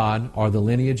of God are the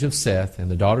lineage of Seth and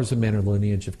the daughters of men are the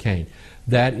lineage of Cain.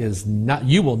 That is not,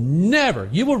 you will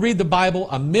will read the Bible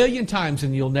 1,000,000 times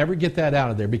and you'll never get that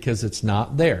out of there because it's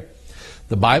not there.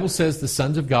 The Bible says the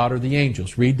sons of God are the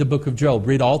angels. Read the book of Job.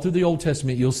 Read all through the Old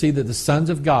Testament. You'll see that the sons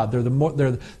of God,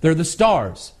 they're the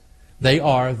stars. They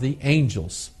are the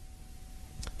angels.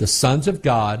 The sons of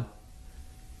God,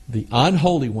 the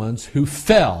unholy ones who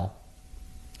fell,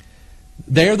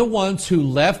 they're the ones who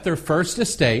left their first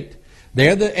estate.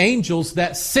 They're the angels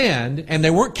that sinned, and they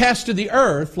weren't cast to the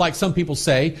earth like some people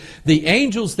say. The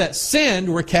angels that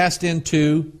sinned were cast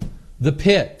into the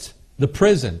pit, the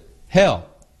prison, hell.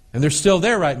 And they're still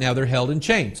there right now. They're held in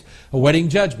chains, awaiting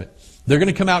judgment. They're going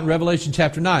to come out in Revelation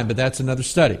chapter 9, but that's another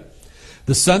study.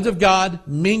 The sons of God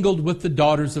mingled with the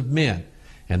daughters of men,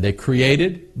 and they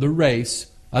created the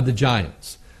race of the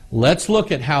giants. Let's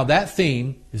look at how that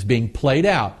theme is being played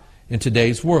out in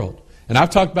today's world. And I've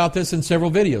talked about this in several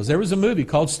videos. There was a movie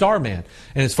called Starman.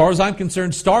 And as far as I'm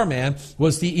concerned, Starman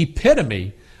was the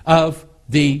epitome of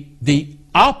the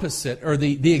opposite, or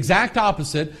the exact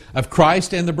opposite of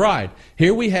Christ and the bride.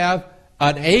 Here we have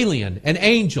an alien, an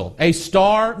angel, a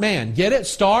star man. Get it?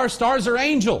 Stars are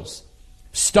angels.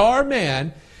 Star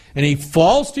man. And he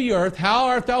falls to the earth. How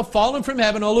art thou fallen from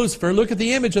heaven, O Lucifer? Look at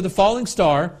the image of the falling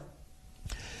star.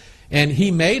 And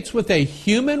he mates with a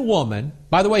human woman.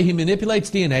 By the way, he manipulates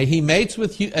DNA. He mates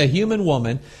with a human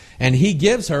woman, and he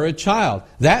gives her a child.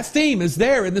 That theme is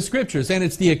there in the Scriptures, and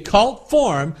it's the occult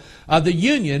form of the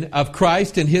union of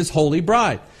Christ and His holy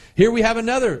bride. Here we have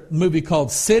another movie called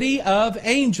City of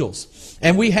Angels.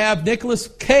 And we have Nicolas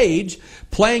Cage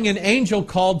playing an angel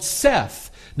called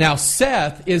Seth. Now,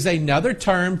 Seth is another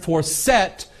term for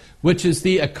Set, which is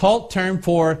the occult term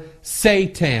for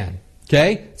Satan.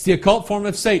 Okay? It's the occult form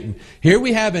of Satan. Here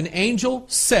we have an angel,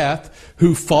 Seth,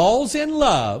 who falls in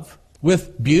love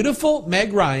with beautiful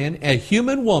Meg Ryan, a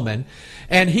human woman,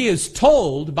 and he is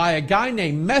told by a guy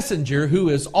named Messenger, who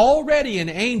is already an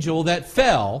angel that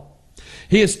fell.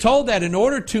 He is told that in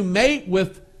order to mate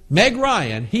with Meg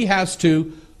Ryan, he has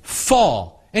to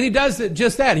fall. And he does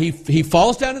just that. He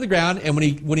falls down to the ground, and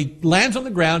when he lands on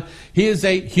the ground, he is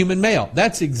a human male.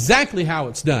 That's exactly how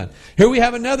it's done. Here we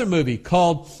have another movie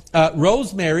called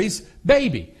Rosemary's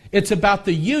Baby. It's about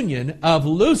the union of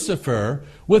Lucifer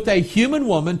with a human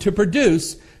woman to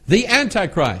produce the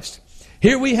Antichrist.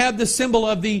 Here we have the symbol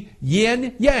of the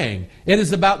yin-yang. It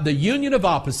is about the union of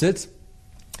opposites.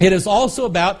 It is also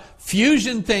about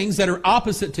fusion things that are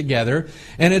opposite together,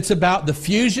 and it's about the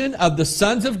fusion of the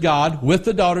sons of God with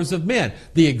the daughters of men,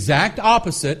 the exact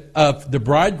opposite of the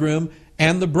bridegroom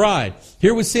and the bride.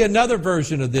 Here we see another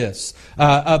version of this,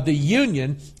 of the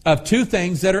union of two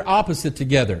things that are opposite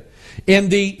together. In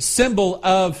the symbol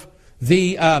of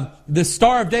the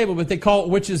Star of David, what they call it,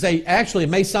 which is actually a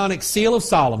Masonic seal of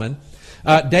Solomon.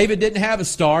 David didn't have a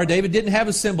star. David didn't have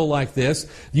a symbol like this.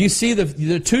 You see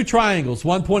the two triangles,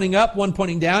 one pointing up, one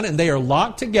pointing down, and they are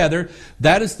locked together.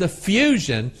 That is the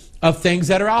fusion of things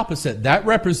that are opposite. That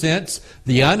represents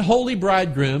the unholy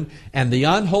bridegroom and the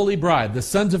unholy bride, the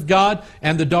sons of God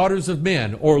and the daughters of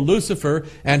men, or Lucifer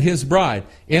and his bride.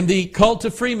 In the cult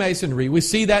of Freemasonry, we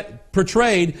see that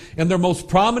portrayed in their most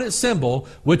prominent symbol,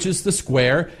 which is the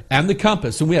square and the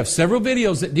compass. And we have several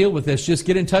videos that deal with this. Just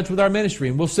get in touch with our ministry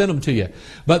and we'll send them to you.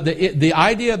 But the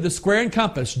idea of the square and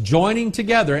compass joining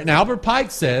together, and Albert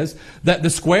Pike says that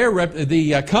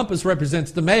the compass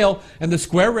represents the male and the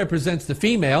square represents the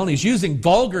female, and he's using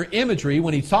vulgar imagery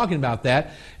when he's talking about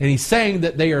that, and he's saying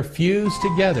that they are fused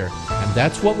together. And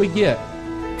that's what we get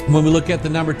when we look at the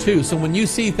number 2. So when you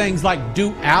see things like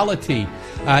duality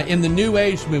in the New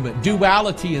Age movement,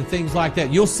 duality and things like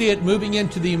that, you'll see it moving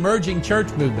into the emerging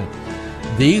church movement.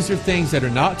 These are things that are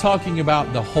not talking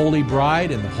about the holy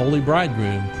bride and the holy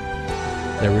bridegroom.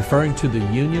 They're referring to the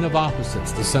union of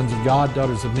opposites, the sons of God,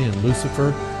 daughters of men,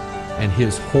 Lucifer and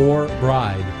his whore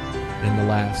bride in the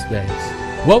last days.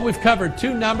 Well, we've covered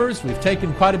 2 numbers. We've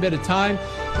taken quite a bit of time,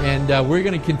 and we're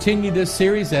going to continue this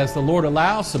series as the Lord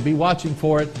allows, so be watching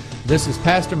for it. This is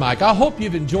Pastor Mike. I hope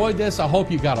you've enjoyed this. I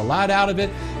hope you got a lot out of it,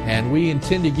 and we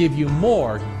intend to give you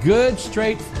more good,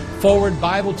 straightforward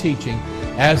Bible teaching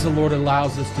as the Lord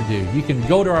allows us to do. You can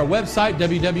go to our website,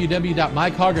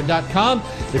 www.mikehoggard.com.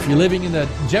 If you're living in the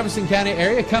Jefferson County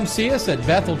area, come see us at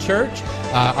Bethel Church.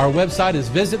 Our website is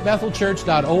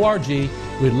visitbethelchurch.org.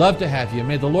 We'd love to have you.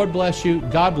 May the Lord bless you.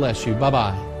 God bless you.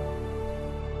 Bye-bye.